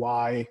opposed to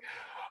why,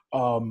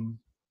 and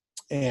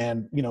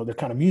the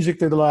kind of music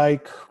they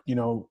like,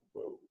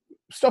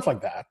 stuff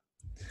like that.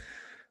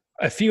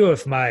 A few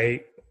of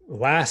my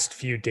last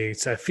few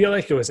dates, I feel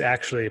like it was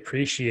actually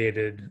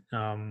appreciated,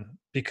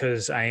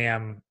 because I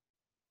am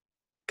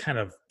kind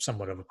of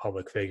somewhat of a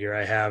public figure.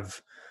 I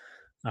have,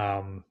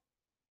 my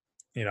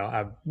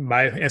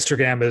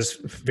Instagram is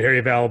very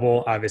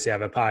available. Obviously, I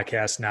have a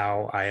podcast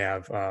now. I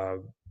have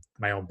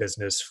my own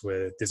business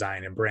with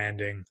design and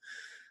branding.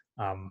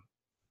 I'm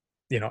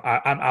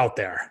out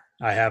there.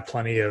 I have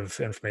plenty of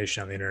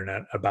information on the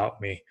internet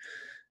about me.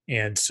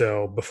 And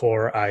so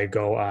before I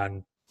go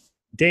on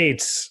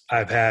dates,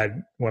 I've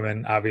had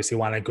women obviously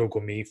want to Google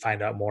me,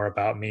 find out more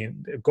about me.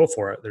 Go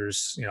for it.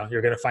 There's,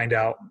 you're going to find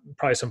out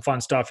probably some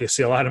fun stuff. You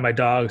see a lot of my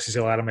dogs, you see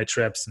a lot of my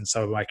trips and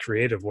some of my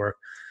creative work.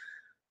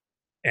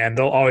 And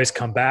they'll always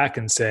come back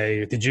and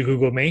say, did you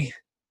Google me?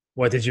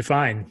 What did you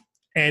find?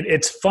 And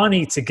it's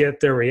funny to get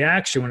their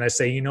reaction when I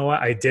say, you know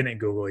what? I didn't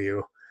Google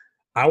you.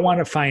 I want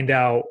to find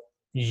out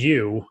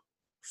you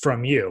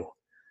from you.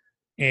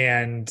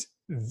 And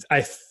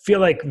I feel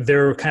like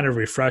they're kind of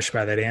refreshed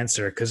by that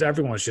answer, because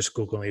everyone's just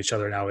Googling each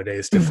other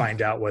nowadays to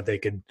find out what they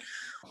can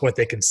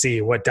see,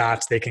 what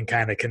dots they can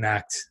kind of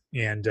connect.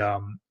 And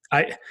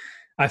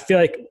I feel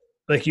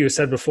like you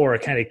said before,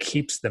 it kind of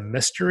keeps the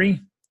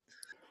mystery.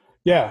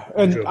 Yeah,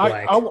 and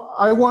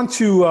I want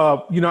to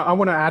I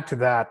want to add to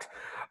that.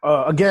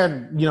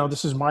 Again,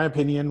 this is my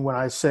opinion when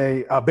I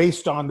say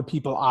based on the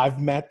people I've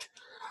met.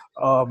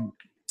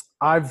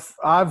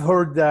 I've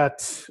heard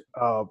that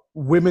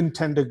women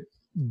tend to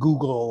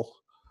Google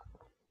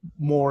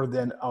more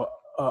than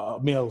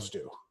males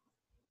do.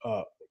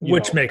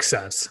 Which makes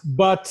sense.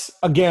 But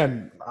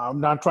again,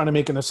 I'm not trying to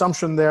make an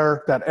assumption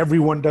there that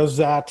everyone does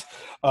that.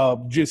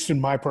 Just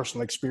in my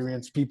personal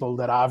experience, people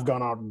that I've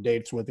gone out on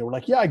dates with, they were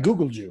like, yeah, I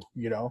Googled you,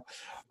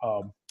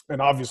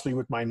 and obviously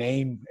with my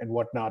name and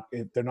whatnot,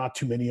 there are not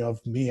too many of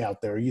me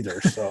out there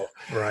either. So,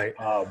 right.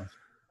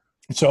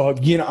 So,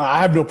 I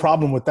have no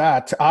problem with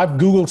that. I've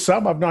Googled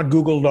some, I've not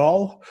Googled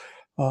all.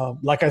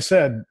 Like I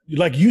said,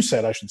 like you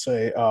said, I should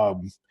say,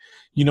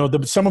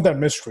 some of that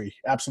mystery,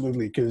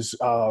 absolutely. Because,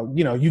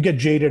 you get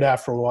jaded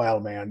after a while,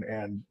 man,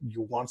 and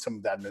you want some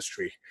of that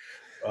mystery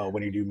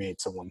when you do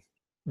meet someone.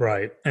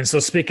 Right. And so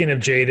speaking of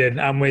jaded,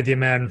 I'm with you,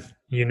 man.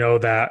 You know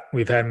that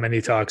we've had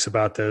many talks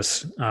about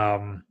this.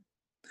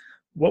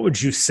 What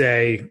would you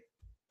say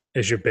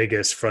is your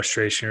biggest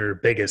frustration or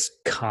biggest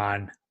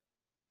con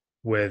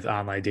with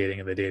online dating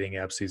and the dating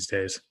apps these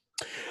days?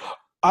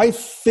 I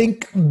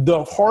think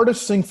the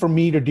hardest thing for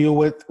me to deal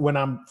with when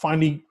I'm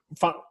finally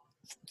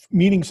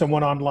meeting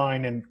someone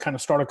online and kind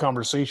of start a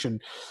conversation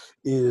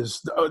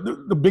is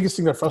the biggest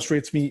thing that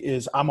frustrates me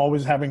is I'm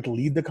always having to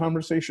lead the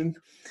conversation.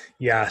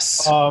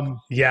 Yes.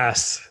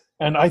 Yes.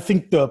 And I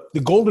think the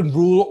golden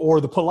rule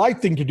or the polite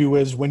thing to do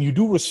is when you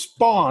do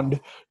respond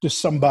to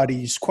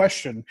somebody's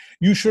question,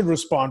 you should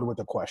respond with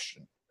a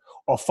question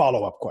or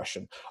follow-up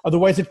question.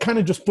 Otherwise, it kind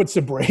of just puts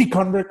a brake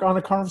on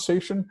a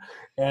conversation.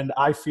 And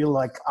I feel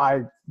like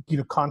I,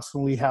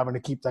 constantly having to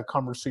keep that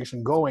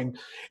conversation going.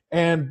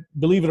 And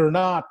believe it or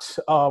not,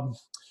 I'm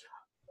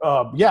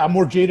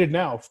more jaded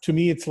now. To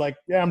me, it's like,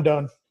 yeah, I'm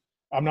done.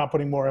 I'm not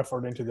putting more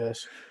effort into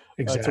this.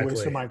 Exactly. It's a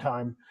waste of my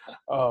time.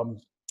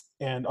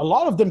 And a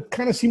lot of them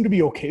kind of seem to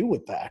be okay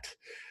with that,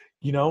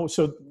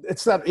 so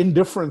it's that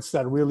indifference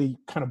that really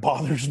kind of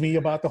bothers me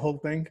about the whole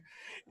thing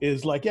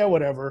is like, yeah,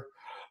 whatever.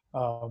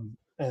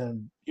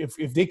 And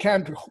if they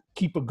can't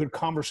keep a good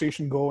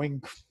conversation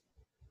going,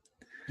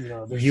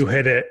 you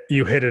hit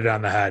it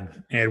on the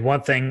head. And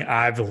one thing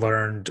I've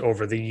learned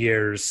over the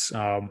years,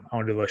 I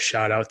want to do a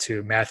shout out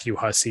to Matthew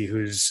Hussey,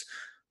 who's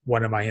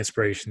one of my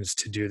inspirations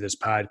to do this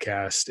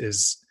podcast,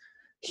 is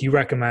he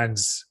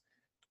recommends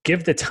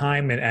give the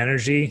time and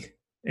energy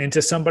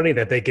into somebody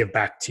that they give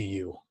back to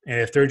you. And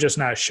if they're just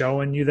not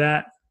showing you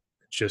that,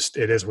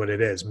 it is what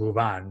it is. Move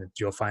on.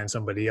 You'll find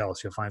somebody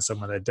else. You'll find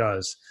someone that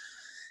does.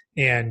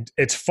 And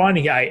it's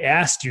funny, I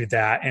asked you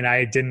that, and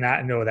I did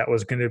not know that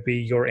was going to be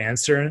your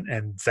answer,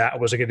 and that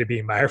was going to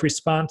be my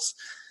response.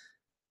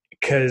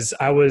 Because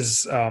I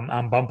was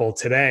on Bumble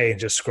today,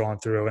 just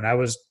scrolling through, and I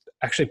was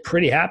actually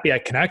pretty happy I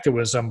connected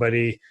with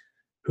somebody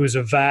who's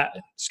a vet.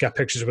 She's got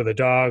pictures with a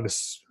dog,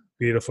 this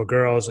beautiful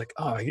girl. I was like,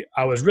 oh,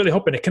 I was really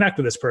hoping to connect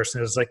with this person.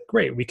 It was like,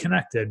 great, we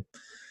connected.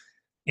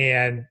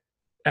 And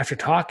after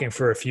talking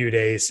for a few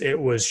days, it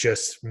was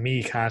just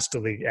me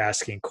constantly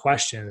asking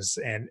questions.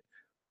 And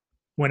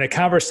when a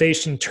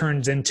conversation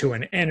turns into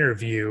an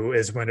interview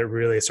is when it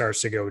really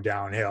starts to go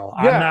downhill.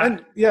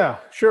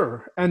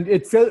 Sure. And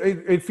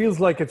it feels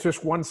like it's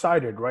just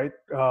one-sided, right?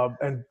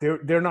 And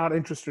they're not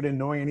interested in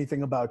knowing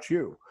anything about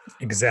you.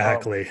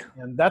 Exactly.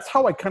 And that's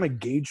how I kind of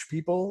gauge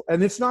people.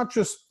 And it's not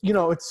just,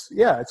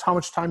 it's how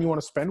much time you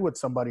want to spend with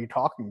somebody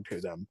talking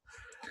to them,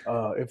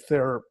 if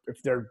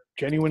they're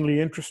genuinely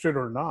interested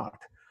or not.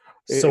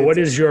 So what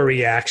is your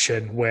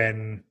reaction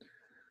when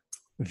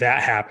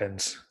that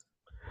happens?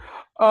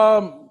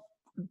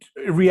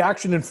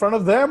 Reaction in front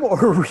of them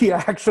or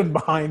reaction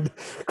behind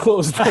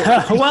closed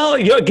doors? Well,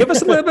 give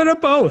us a little bit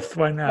of both.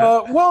 Why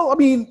not?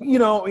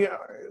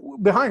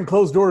 Behind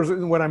closed doors,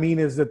 what I mean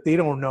is that they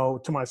don't know.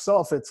 To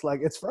myself, it's like,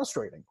 it's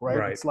frustrating,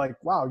 right? It's like,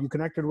 wow, you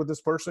connected with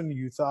this person.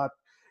 You thought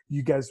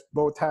you guys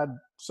both had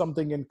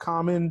something in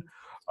common,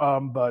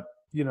 but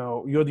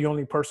you're the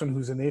only person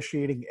who's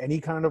initiating any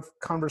kind of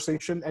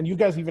conversation, and you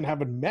guys even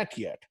haven't met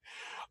yet.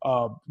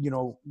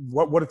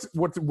 What's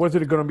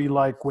it going to be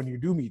like when you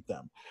do meet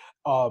them?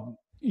 And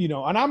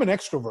I'm an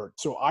extrovert,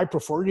 so I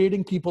prefer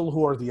dating people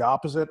who are the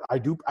opposite. I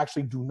do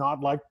not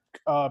like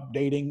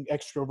dating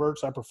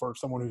extroverts. I prefer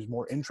someone who's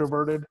more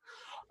introverted.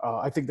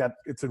 I think that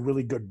it's a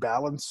really good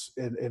balance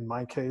in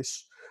my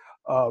case.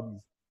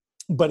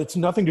 But it's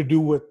nothing to do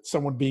with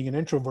someone being an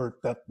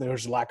introvert that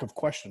there's lack of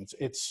questions.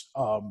 It's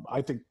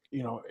I think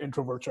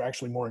introverts are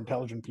actually more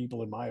intelligent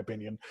people, in my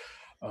opinion.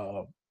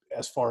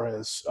 As far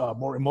as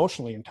more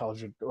emotionally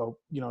intelligent,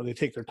 they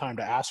take their time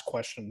to ask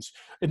questions,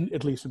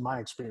 at least in my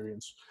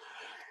experience.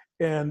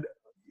 And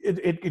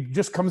it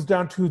just comes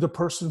down to the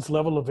person's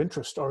level of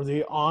interest. Are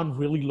they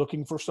really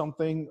looking for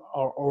something,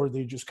 or are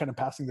they just kind of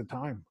passing the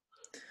time?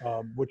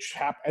 Which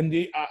happen,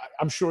 and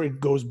I'm sure it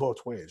goes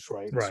both ways,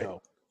 right? Right.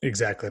 So.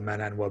 Exactly,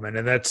 men and women,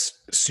 and that's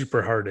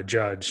super hard to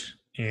judge.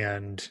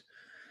 And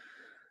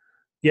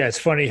yeah, it's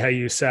funny how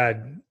you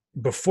said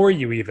before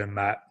you even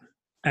met.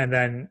 And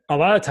then a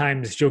lot of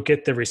times you'll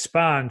get the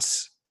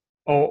response,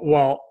 oh,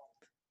 well,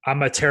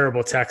 I'm a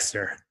terrible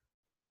texter.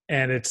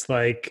 And it's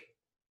like,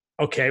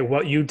 okay,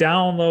 well, you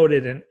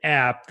downloaded an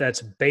app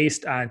that's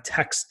based on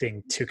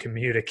texting to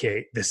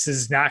communicate. This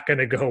is not going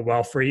to go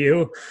well for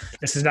you.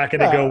 This is not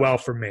going to go well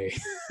for me.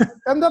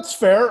 And that's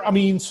fair. I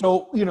mean,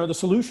 so, the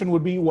solution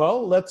would be,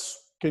 well,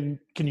 can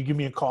you give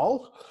me a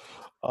call?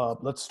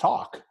 Let's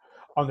talk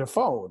on their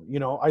phone.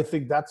 I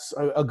think that's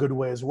a good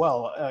way as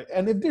well.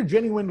 And if they're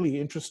genuinely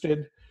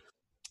interested,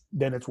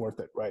 then it's worth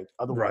it, right?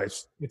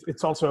 Otherwise,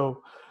 it's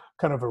also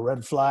kind of a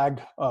red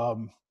flag.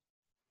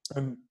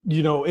 And,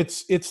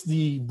 it's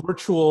the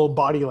virtual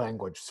body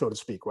language, so to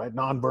speak, right?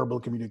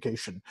 Nonverbal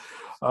communication.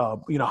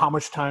 How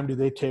much time do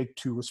they take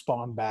to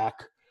respond back,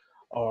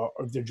 or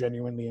if they're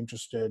genuinely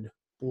interested,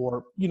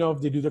 or,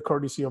 if they do the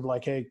courtesy of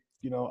like, hey,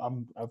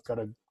 I've got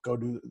to go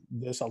do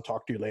this. I'll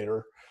talk to you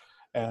later.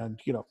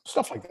 And,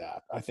 stuff like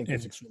that, I think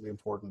is extremely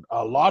important.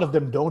 A lot of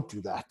them don't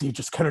do that. They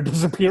just kind of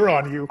disappear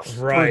on you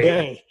for a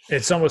day.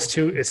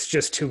 It's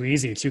just too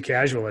easy, too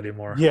casual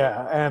anymore.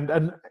 Yeah.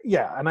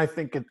 And I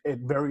think it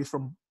varies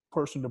from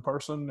person to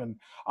person. And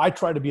I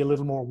try to be a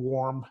little more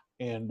warm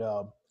and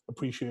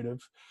appreciative.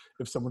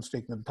 If someone's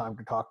taking the time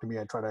to talk to me,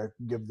 I try to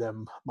give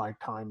them my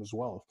time as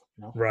well.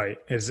 Right.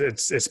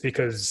 It's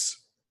because,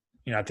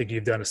 I think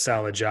you've done a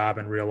solid job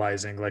in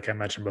realizing, like I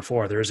mentioned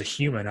before, there is a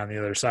human on the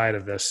other side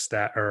of this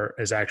that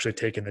is actually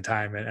taking the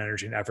time and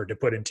energy and effort to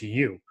put into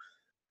you.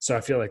 So I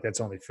feel like that's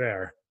only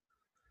fair.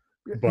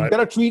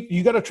 But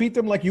you gotta treat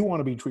them like you want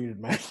to be treated,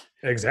 man.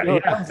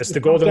 Exactly. Yeah. It's the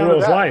golden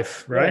rule of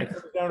life, right? Yeah, it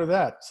comes down to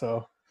that.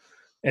 So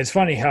it's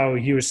funny how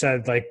you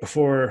said, like,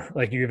 before,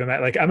 like, you even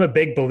met, like, I'm a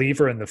big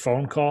believer in the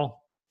phone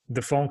call.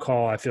 The phone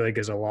call, I feel like,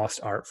 is a lost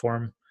art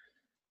form.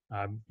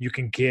 You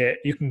can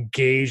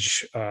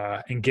gauge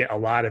and get a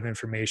lot of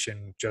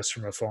information just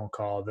from a phone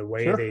call, the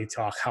way they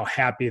talk, how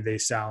happy they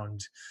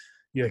sound,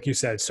 like you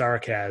said,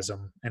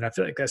 sarcasm. And I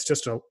feel like that's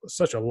just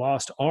such a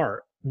lost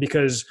art,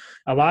 because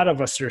a lot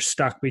of us are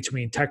stuck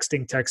between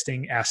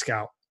texting, ask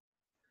out,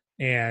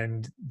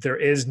 and there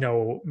is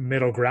no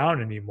middle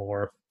ground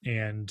anymore.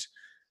 And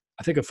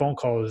I think a phone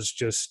call is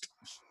just,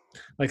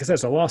 like I said,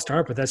 it's a lost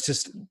art, but that's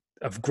just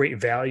of great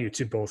value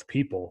to both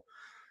people.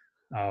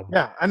 And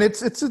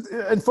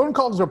and phone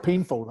calls are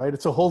painful, right?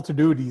 It's a whole to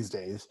do these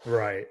days.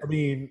 Right. I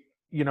mean,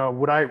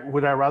 would I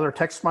rather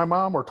text my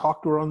mom or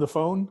talk to her on the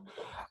phone?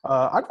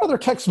 I'd rather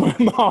text my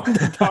mom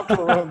than talk to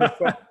her on the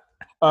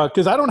phone,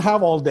 because I don't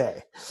have all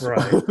day.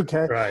 Right.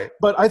 Okay. Right.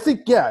 But I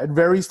think, it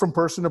varies from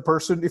person to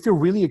person. If you're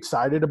really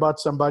excited about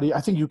somebody, I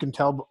think you can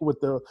tell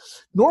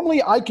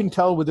normally I can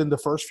tell within the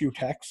first few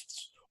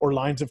texts or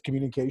lines of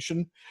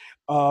communication,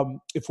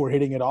 if we're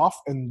hitting it off.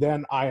 And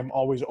then I am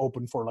always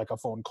open for like a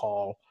phone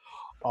call,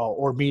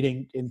 or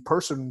meeting in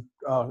person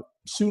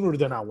sooner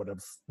than I would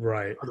have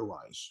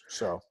otherwise.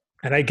 So,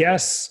 and I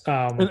guess,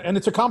 and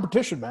it's a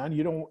competition, man.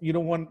 You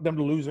don't want them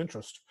to lose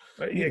interest.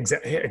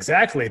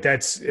 Exactly.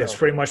 It's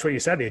pretty much what you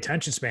said. The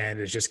attention span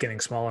is just getting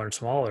smaller and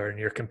smaller, and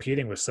you're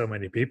competing with so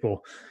many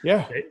people.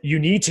 Yeah. You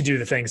need to do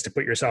the things to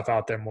put yourself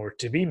out there more,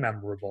 to be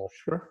memorable.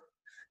 Sure.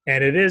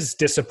 And it is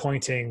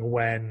disappointing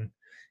when,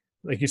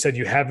 like you said,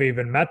 you haven't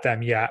even met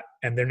them yet,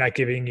 and they're not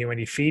giving you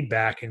any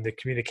feedback, and the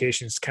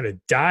communication is kind of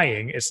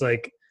dying. It's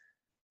like,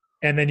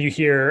 and then you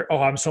hear,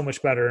 "Oh, I'm so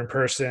much better in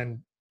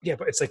person." Yeah,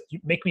 but it's like, you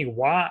make me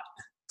want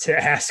to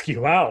ask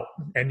you out,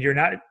 and you're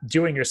not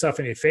doing yourself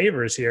any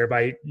favors here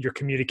by your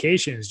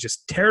communication is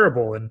just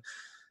terrible.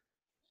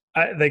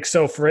 And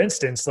so for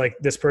instance, like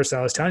this person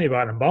I was telling you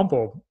about in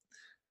Bumble,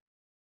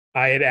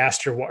 I had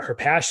asked her what her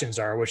passions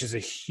are, which is a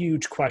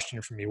huge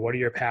question for me. What are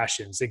your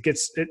passions? It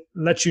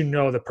lets you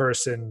know the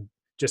person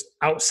just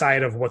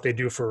outside of what they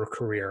do for a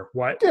career.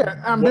 What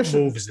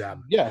moves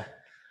them? Yeah.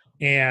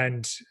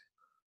 And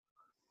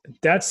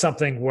that's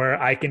something where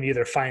I can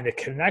either find a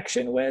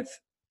connection with,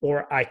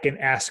 or I can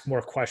ask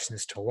more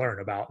questions to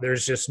learn about.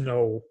 There's just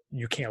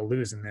you can't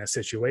lose in that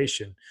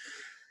situation.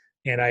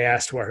 And I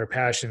asked what her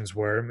passions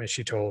were, and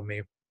she told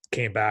me,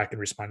 came back and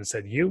responded,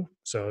 said, you.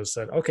 So I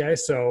said, okay.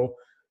 So,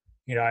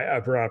 I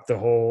brought up the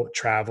whole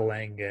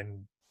traveling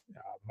and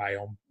my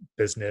own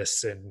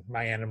business and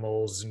my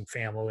animals and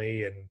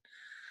family.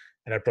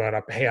 And I brought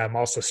up, hey, I'm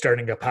also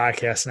starting a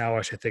podcast now,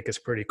 which I think is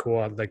pretty cool.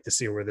 I'd like to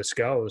see where this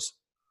goes.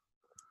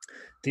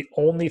 The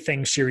only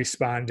thing she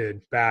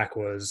responded back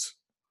was,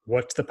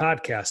 what's the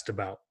podcast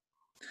about?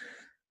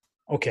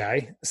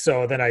 Okay.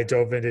 So then I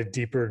dove into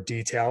deeper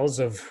details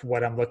of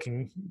what I'm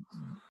looking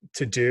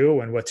to do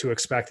and what to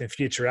expect in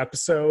future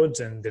episodes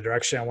and the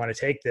direction I want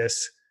to take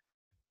this.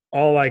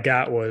 All I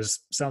got was,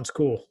 sounds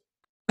cool.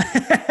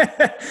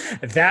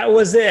 That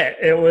was it.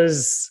 It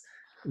was,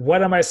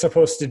 what am I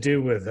supposed to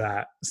do with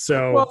that?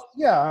 So, well,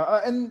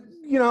 yeah. And,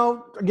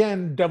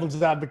 again,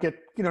 devil's advocate,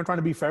 trying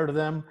to be fair to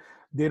them.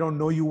 They don't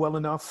know you well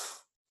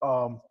enough.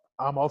 I'm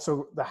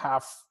also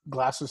the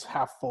glasses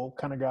half full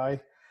kind of guy.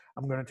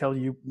 I'm going to tell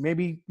you,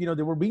 maybe,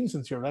 they were being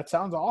sincere. That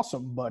sounds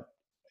awesome, but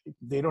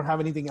they don't have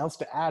anything else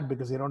to add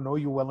because they don't know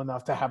you well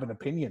enough to have an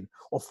opinion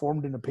or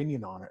formed an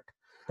opinion on it.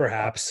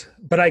 Perhaps.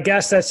 But I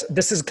guess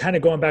this is kind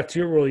of going back to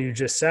your rule you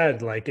just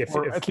said, like if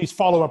at least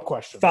follow-up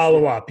questions.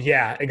 Follow up.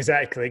 Yeah,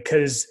 exactly.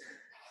 Because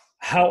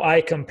how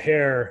I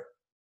compare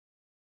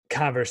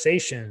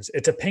conversations,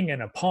 it's a ping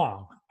and a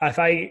pong. If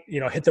I,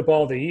 hit the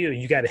ball to you,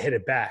 you got to hit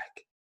it back.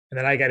 And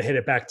then I got to hit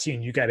it back to you,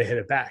 and you got to hit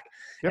it back.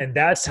 Yep. And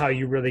that's how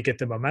you really get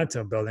the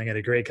momentum building in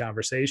a great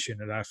conversation.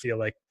 And I feel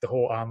like the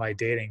whole online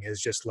dating has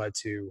just led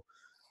to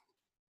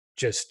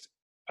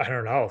I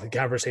don't know, the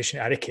conversation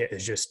etiquette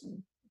is just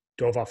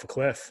dove off a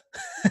cliff,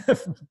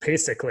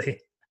 basically.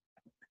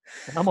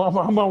 I'm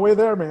on my way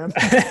there, man.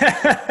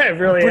 It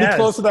really pretty has.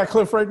 close to that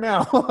cliff right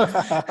now.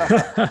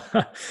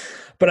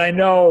 But I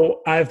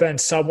know I've been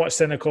somewhat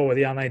cynical with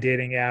the online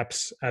dating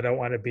apps. I don't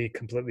want to be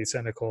completely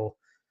cynical.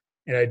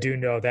 And I do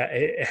know that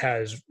it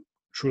has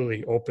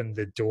truly opened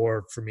the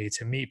door for me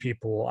to meet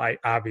people I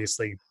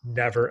obviously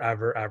never,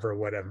 ever, ever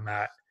would have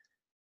met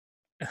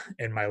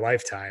in my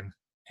lifetime.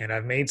 And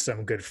I've made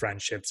some good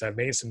friendships. I've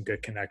made some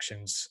good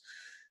connections.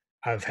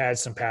 I've had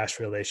some past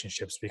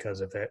relationships because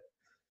of it.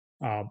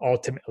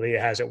 Ultimately,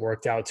 it hasn't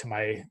worked out to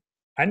my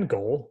end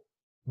goal,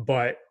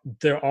 but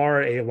there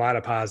are a lot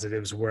of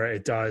positives where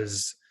it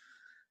does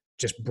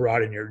just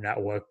broaden your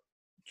network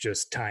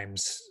just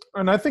times.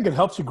 And I think it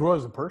helps you grow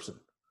as a person.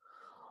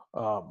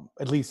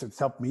 At least it's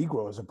helped me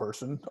grow as a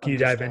person. Can you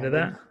dive into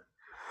that?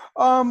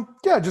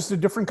 Yeah, just the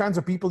different kinds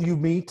of people you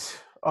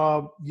meet.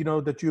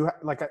 That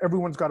like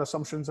everyone's got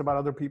assumptions about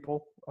other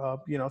people.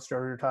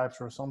 Stereotypes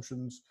or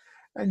assumptions,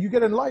 and you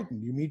get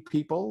enlightened. You meet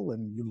people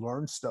and you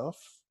learn stuff.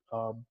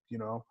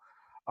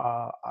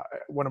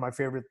 One of my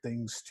favorite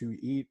things to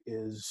eat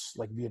is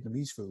like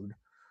Vietnamese food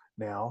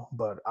now,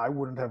 but I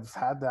wouldn't have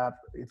had that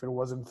if it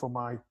wasn't for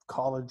my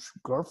college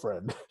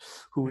girlfriend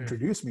who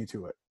introduced me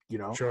to it.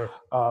 Sure.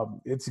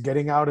 It's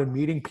getting out and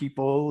meeting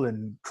people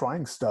and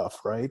trying stuff,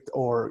 right?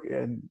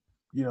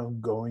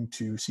 Going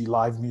to see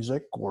live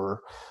music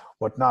or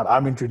whatnot.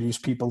 I've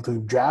introduced people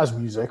to jazz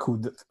music,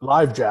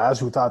 live jazz,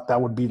 who thought that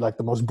would be like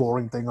the most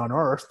boring thing on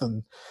earth,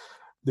 and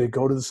they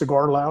go to the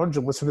cigar lounge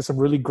and listen to some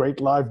really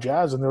great live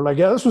jazz, and they're like,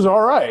 "Yeah, this was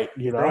all right,"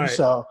 Right.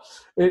 So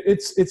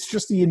it's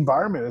just the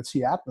environment, it's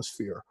the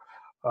atmosphere.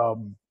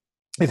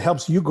 It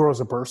helps you grow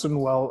as a person,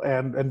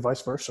 and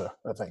vice versa,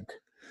 I think.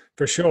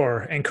 For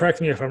sure. And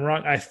correct me if I'm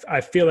wrong. I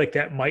feel like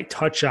that might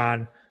touch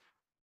on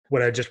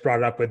what I just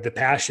brought up with the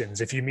passions.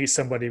 If you meet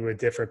somebody with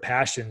different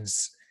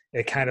passions,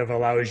 it kind of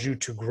allows you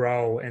to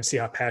grow and see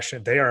how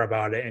passionate they are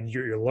about it. And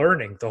you're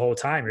learning the whole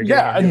time. You're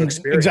getting a new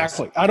experience.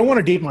 Exactly. I don't want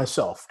to date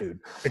myself, dude.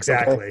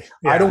 Exactly. Okay?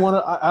 Yeah. I don't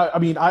want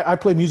to, I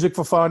play music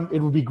for fun. It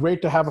would be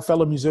great to have a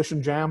fellow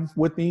musician jam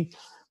with me,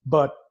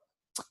 but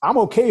I'm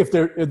okay if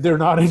they're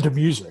not into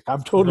music.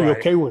 I'm totally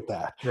okay with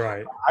that.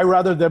 Right. I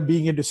rather them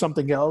being into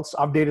something else.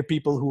 I've dated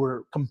people who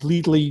were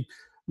completely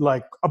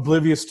like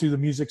oblivious to the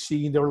music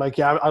scene. They were like,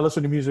 "Yeah, I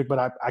listen to music, but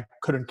I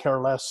couldn't care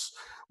less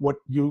what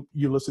you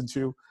listen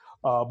to."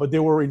 But they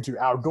were into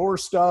outdoor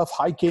stuff,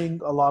 hiking,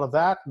 a lot of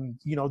that, and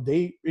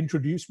they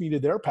introduced me to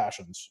their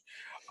passions,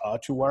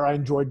 to where I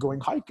enjoyed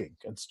going hiking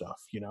and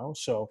stuff.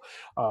 So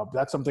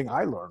that's something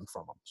I learned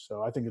from them.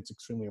 So I think it's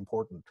extremely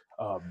important.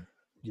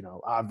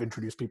 I've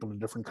introduced people to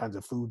different kinds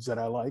of foods that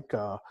I like.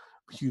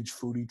 Huge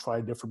foodie,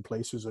 try different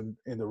places in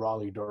the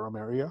Raleigh-Durham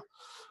area.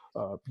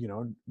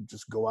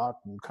 Just go out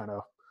and kind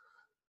of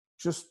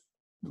just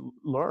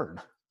learn.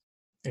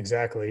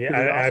 Exactly.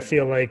 Yeah, I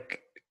feel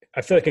like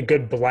a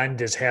good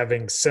blend is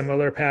having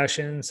similar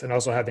passions and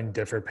also having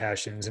different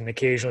passions, and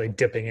occasionally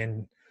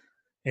dipping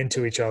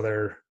into each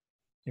other.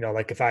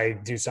 Like if I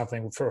do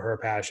something for her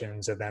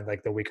passions, and then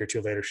like the week or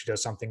two later she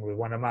does something with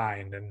one of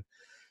mine, and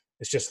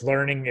it's just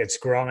learning, it's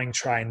growing,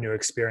 trying new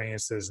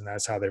experiences, and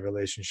that's how the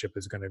relationship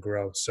is going to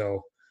grow.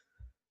 So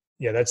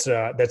yeah, that's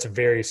a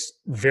very,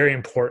 very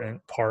important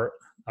part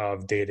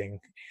of dating,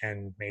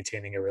 and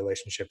maintaining a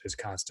relationship is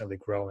constantly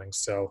growing.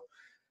 So,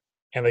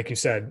 and like you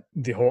said,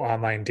 the whole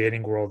online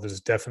dating world has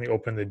definitely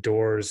opened the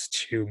doors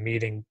to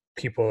meeting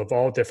people of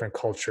all different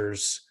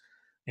cultures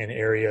and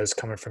areas,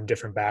 coming from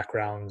different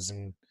backgrounds.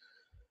 And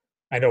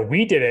I know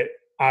we did it.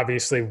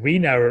 Obviously, we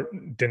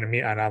didn't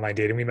meet on online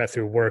dating. We met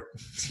through work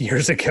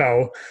years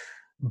ago,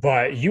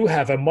 but you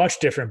have a much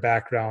different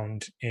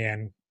background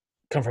and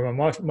come from a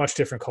much, much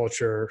different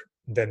culture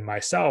than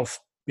myself,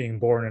 being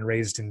born and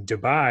raised in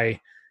Dubai,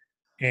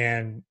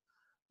 and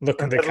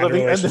look at the kind of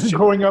relationship. And then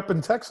growing up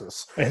in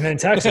Texas. And then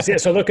Texas, yeah.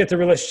 So look at the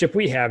relationship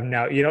we have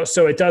now,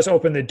 so it does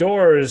open the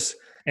doors,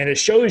 and it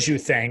shows you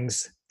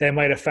things that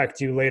might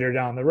affect you later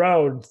down the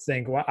road.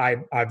 Think, well,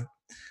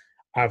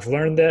 I've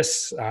learned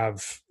this.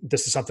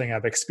 This is something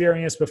I've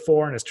experienced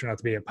before, and it's turned out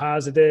to be a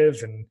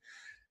positive. And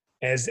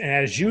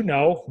as you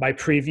know, my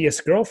previous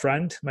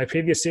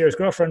serious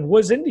girlfriend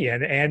was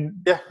Indian,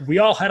 and we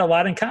all had a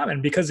lot in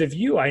common because of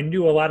you. I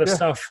knew a lot of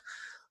stuff.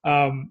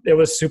 It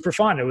was super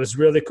fun. It was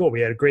really cool. We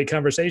had great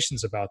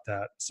conversations about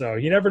that. So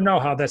you never know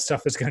how that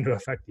stuff is going to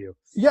affect you.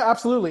 Yeah,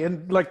 absolutely.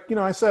 And like,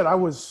 I said,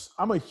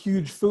 I'm a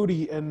huge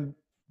foodie, and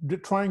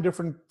trying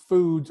different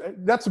foods.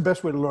 That's the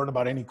best way to learn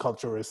about any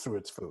culture is through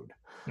its food.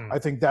 I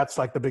think that's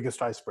like the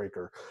biggest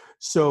icebreaker.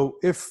 So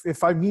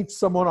if I meet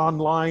someone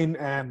online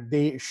and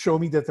they show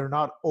me that they're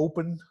not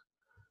open,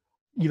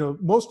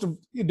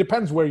 it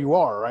depends where you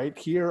are, right?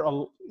 Here,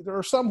 there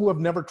are some who have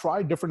never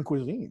tried different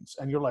cuisines,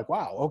 and you're like,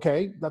 wow,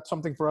 okay, that's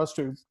something for us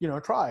to,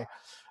 try,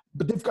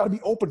 but they've got to be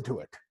open to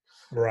it.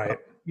 Right.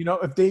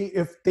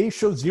 If they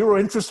show zero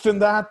interest in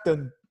that,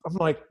 then I'm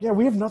like, yeah,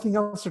 we have nothing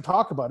else to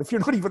talk about. If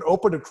you're not even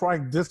open to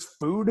trying this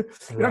food,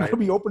 you're not going to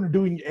be open to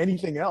doing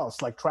anything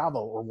else like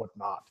travel or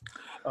whatnot.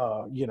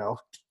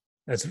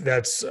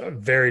 That's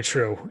very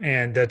true,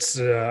 and that's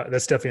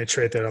definitely a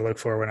trait that I look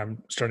for when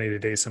I'm starting to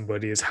date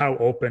somebody. Is how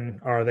open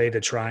are they to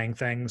trying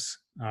things,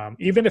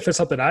 even if it's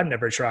something I've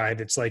never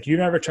tried. It's like, you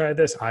never tried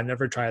this, I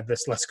never tried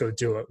this. Let's go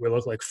do it. We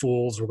look like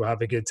fools. We're gonna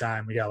have a good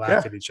time. We gotta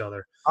laugh at each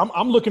other.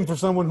 I'm looking for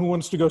someone who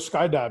wants to go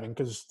skydiving,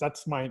 because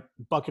that's my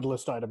bucket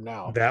list item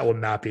now. That will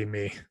not be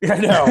me. Yeah, I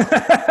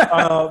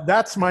know.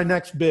 That's my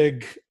next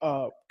big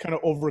kind of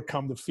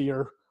overcome the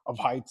fear of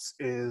heights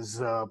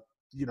is.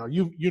 You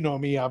know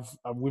me.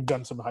 We've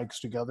done some hikes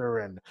together,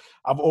 and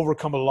I've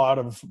overcome a lot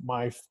of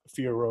my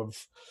fear of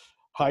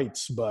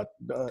heights. But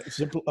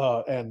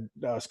skydiving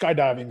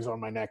is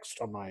on my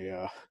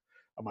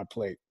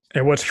plate.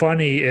 And what's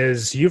funny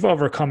is you've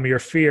overcome your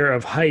fear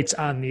of heights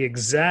on the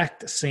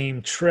exact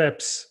same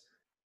trips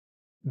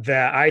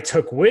that I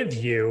took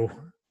with you.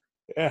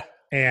 Yeah.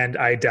 And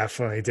I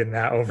definitely did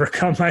not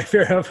overcome my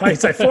fear of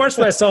heights. I forced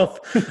myself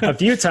a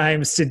few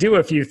times to do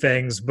a few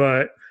things,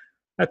 but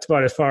that's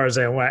about as far as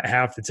I went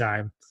half the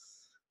time.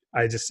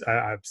 I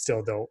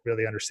still don't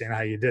really understand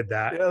how you did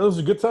that. Yeah, those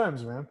are good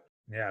times, man.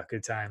 Yeah,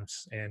 good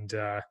times. And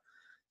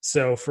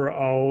so for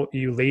all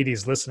you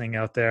ladies listening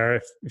out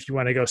there, if you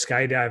want to go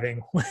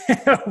skydiving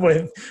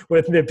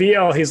with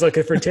Nabeel, he's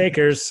looking for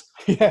takers.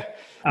 Yeah.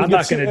 I'm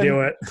not going to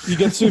do it. You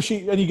get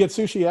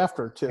sushi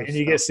after too. And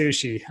you get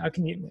sushi. How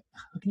can you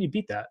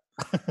beat that?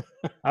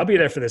 I'll be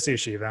there for the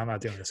sushi, but I'm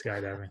not doing the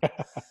skydiving.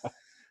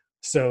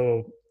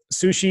 So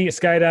sushi,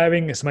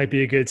 skydiving, this might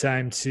be a good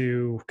time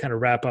to kind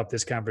of wrap up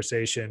this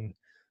conversation.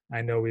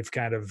 I know we've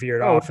kind of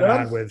veered off and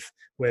on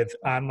with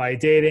online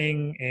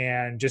dating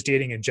and just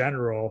dating in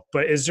general,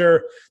 but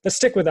let's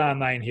stick with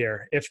online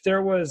here. If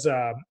there was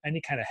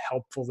any kind of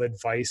helpful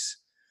advice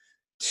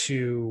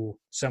to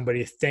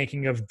somebody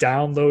thinking of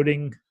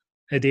downloading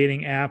a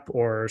dating app,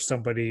 or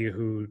somebody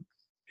who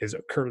is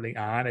currently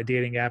on a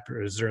dating app,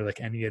 or is there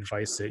like any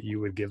advice that you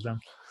would give them?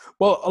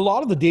 Well, a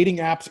lot of the dating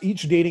apps,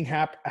 each dating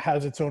app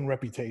has its own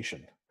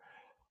reputation.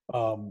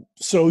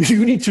 So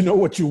you need to know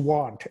what you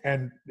want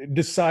and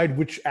decide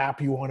which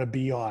app you want to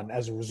be on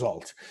as a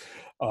result.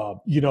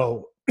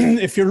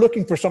 If you're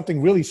looking for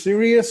something really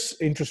serious,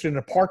 interested in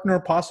a partner,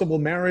 possible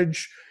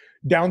marriage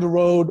down the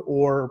road,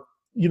 or,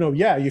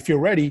 if you're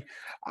ready,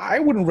 I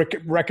wouldn't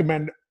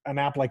recommend an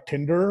app like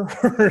Tinder,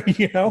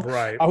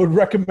 Right. I would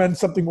recommend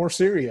something more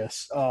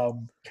serious.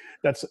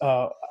 That's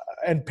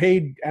and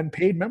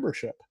paid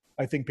membership.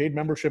 I think paid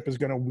membership is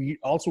going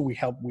to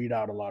help weed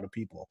out a lot of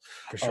people.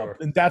 For sure.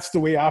 And that's the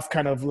way I've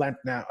kind of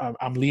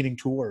I'm leaning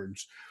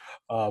towards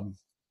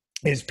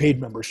is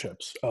paid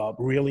memberships.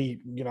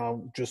 Really,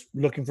 just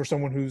looking for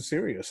someone who's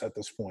serious at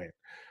this point.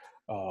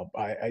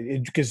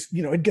 Because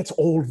it gets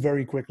old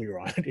very quickly,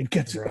 Ryan. It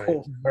gets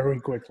old very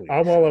quickly.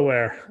 I'm well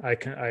aware.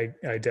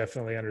 I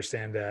definitely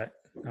understand that,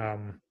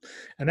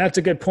 and that's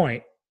a good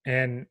point.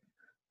 And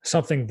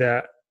something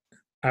that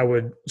I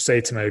would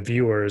say to my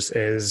viewers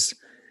is,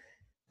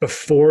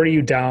 before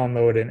you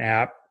download an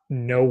app,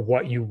 know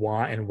what you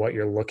want and what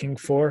you're looking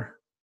for,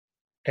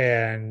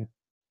 and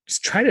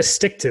just try to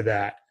stick to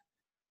that.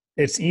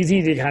 It's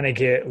easy to kind of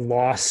get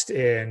lost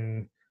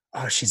in,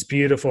 oh, she's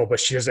beautiful,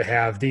 but she doesn't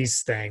have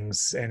these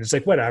things. And it's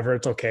like, whatever,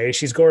 it's okay.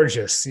 She's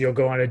gorgeous. You'll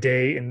go on a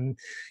date and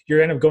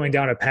you're end up going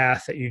down a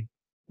path that you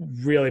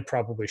really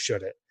probably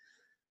shouldn't.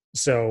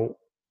 So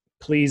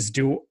please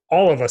do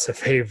all of us a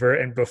favor.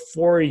 And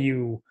before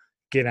you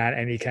get on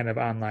any kind of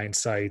online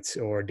site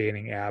or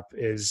dating app,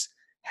 is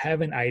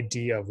have an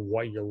idea of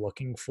what you're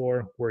looking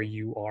for, where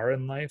you are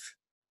in life,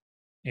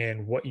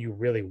 and what you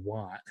really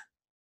want.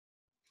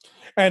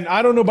 And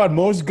I don't know about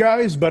most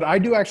guys, but I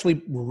do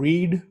actually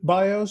read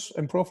bios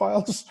and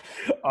profiles.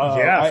 For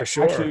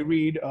sure. I actually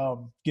read, I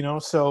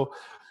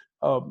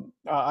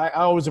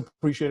always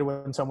appreciate it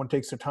when someone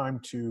takes the time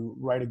to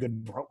write a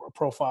good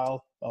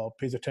profile,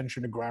 pays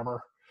attention to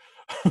grammar.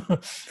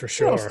 For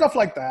sure. Stuff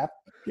like that.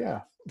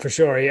 Yeah. For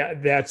sure. Yeah.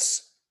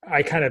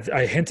 I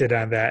hinted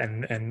on that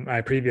in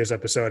my previous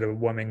episode of a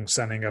woman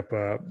setting up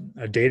a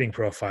dating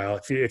profile.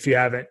 If you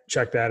haven't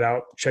checked that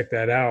out, check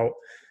that out.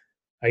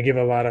 I give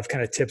a lot of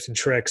kind of tips and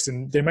tricks,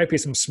 and there might be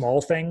some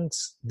small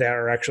things that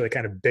are actually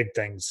kind of big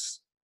things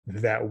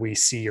that we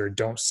see or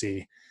don't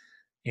see.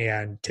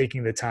 And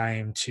taking the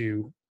time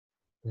to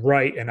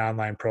write an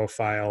online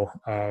profile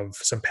of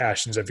some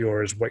passions of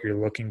yours, what you're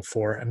looking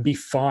for, and be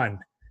fun,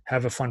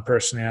 have a fun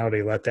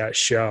personality, let that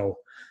show,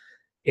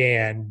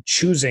 and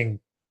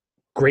choosing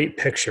great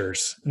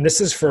pictures. And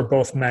this is for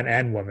both men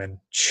and women.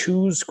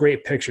 Choose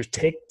great pictures.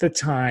 Take the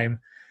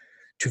time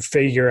to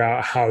figure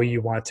out how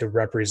you want to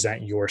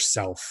represent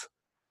yourself,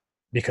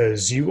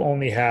 because you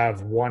only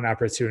have one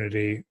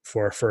opportunity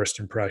for a first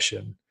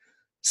impression.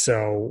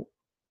 So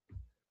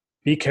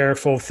be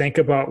careful. Think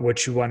about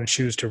what you want to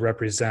choose to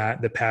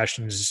represent, the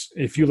passions.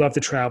 If you love to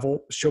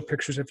travel, show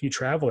pictures of you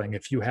traveling.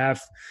 If you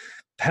have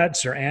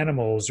pets or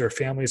animals or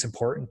family is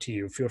important to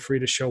you, feel free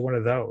to show one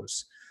of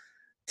those.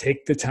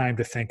 Take the time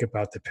to think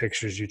about the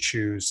pictures you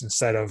choose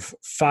instead of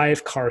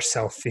 5 car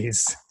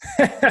selfies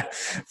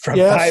from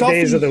 5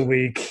 days of the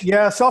week.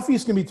 Yeah,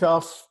 selfies can be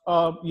tough.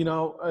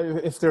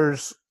 If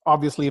there's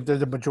obviously, if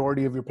there's a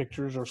majority of your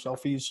pictures or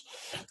selfies,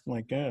 I'm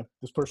like,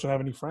 this person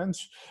have any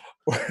friends?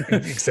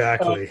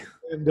 Exactly.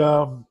 And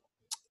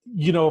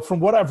from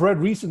what I've read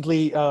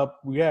recently,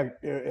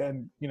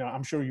 and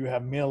I'm sure you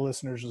have male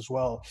listeners as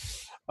well.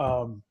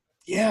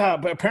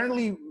 But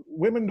apparently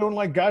women don't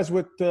like guys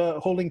with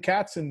holding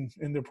cats in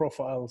their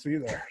profiles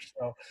either.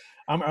 So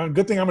I'm a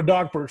good thing I'm a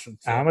dog person.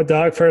 So. I'm a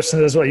dog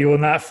person as well. You will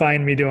not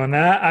find me doing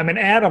that. I'm an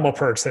animal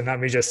person. Let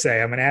me just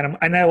say I'm an animal,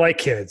 and I like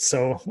kids.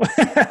 So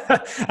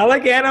I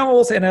like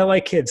animals and I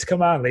like kids.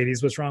 Come on,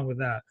 ladies. What's wrong with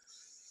that?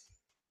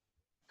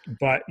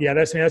 But yeah,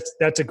 that's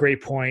a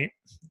great point.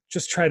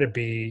 Just try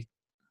to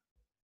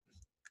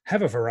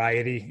have a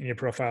variety in your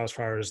profile as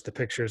far as the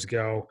pictures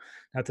go.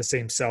 Not the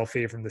same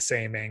selfie from the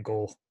same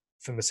angle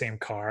from the same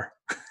car.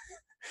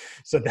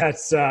 So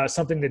that's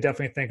something to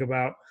definitely think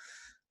about.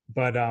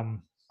 But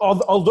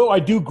although I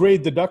do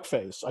grade the duck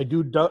face, I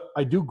do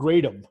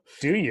grade them.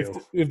 Do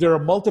you? If there are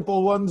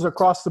multiple ones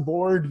across the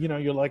board,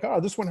 you're like, oh,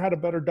 this one had a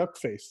better duck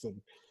face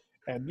than.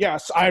 And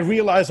yes, I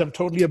realize I'm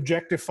totally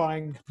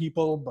objectifying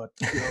people, but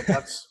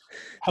that's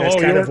kind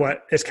of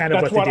what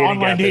the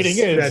online dating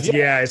is.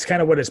 It's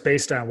kind of what it's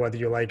based on, whether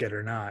you like it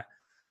or not.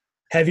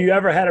 Have you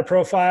ever had a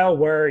profile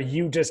where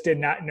you just did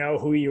not know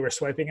who you were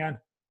swiping on?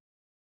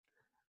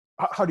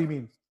 How do you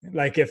mean?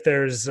 Like if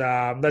there's,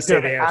 let's say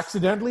they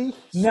accidentally?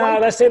 No,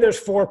 let's say there's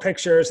 4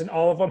 pictures and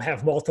all of them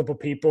have multiple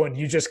people and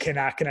you just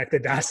cannot connect the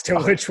dots to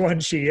which one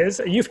she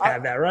is. You've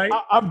had that, right?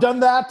 I've done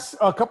that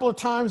a couple of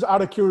times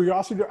out of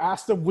curiosity to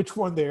ask them which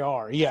one they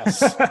are.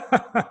 Yes.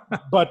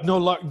 But no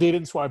luck. They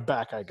didn't swipe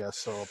back, I guess.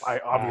 So I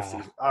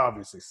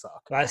obviously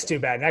suck. That's too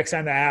bad. Next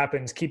time that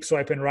happens, keep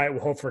swiping right.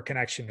 We'll hope for a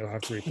connection. You'll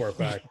have to report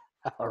back.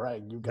 All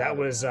right. That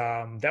was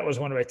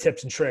one of my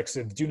tips and tricks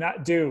of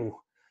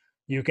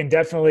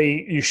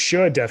you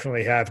should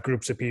definitely have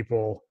groups of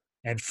people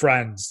and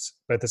friends,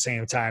 but at the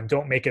same time,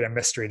 don't make it a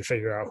mystery to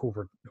figure out who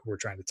we're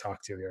trying to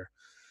talk to here.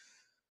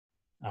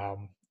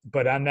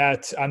 But on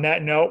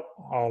that note,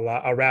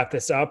 I'll wrap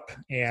this up,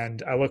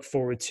 and I look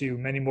forward to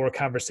many more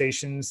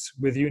conversations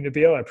with you,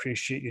 Nabeel. I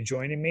appreciate you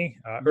joining me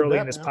early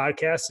in this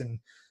podcast, and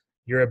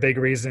you're a big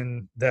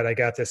reason that I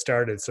got this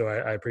started. So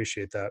I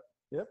appreciate that.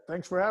 Yep.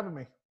 Thanks for having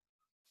me.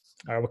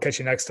 All right. We'll catch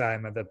you next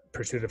time on the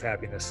Pursuit of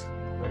Happiness.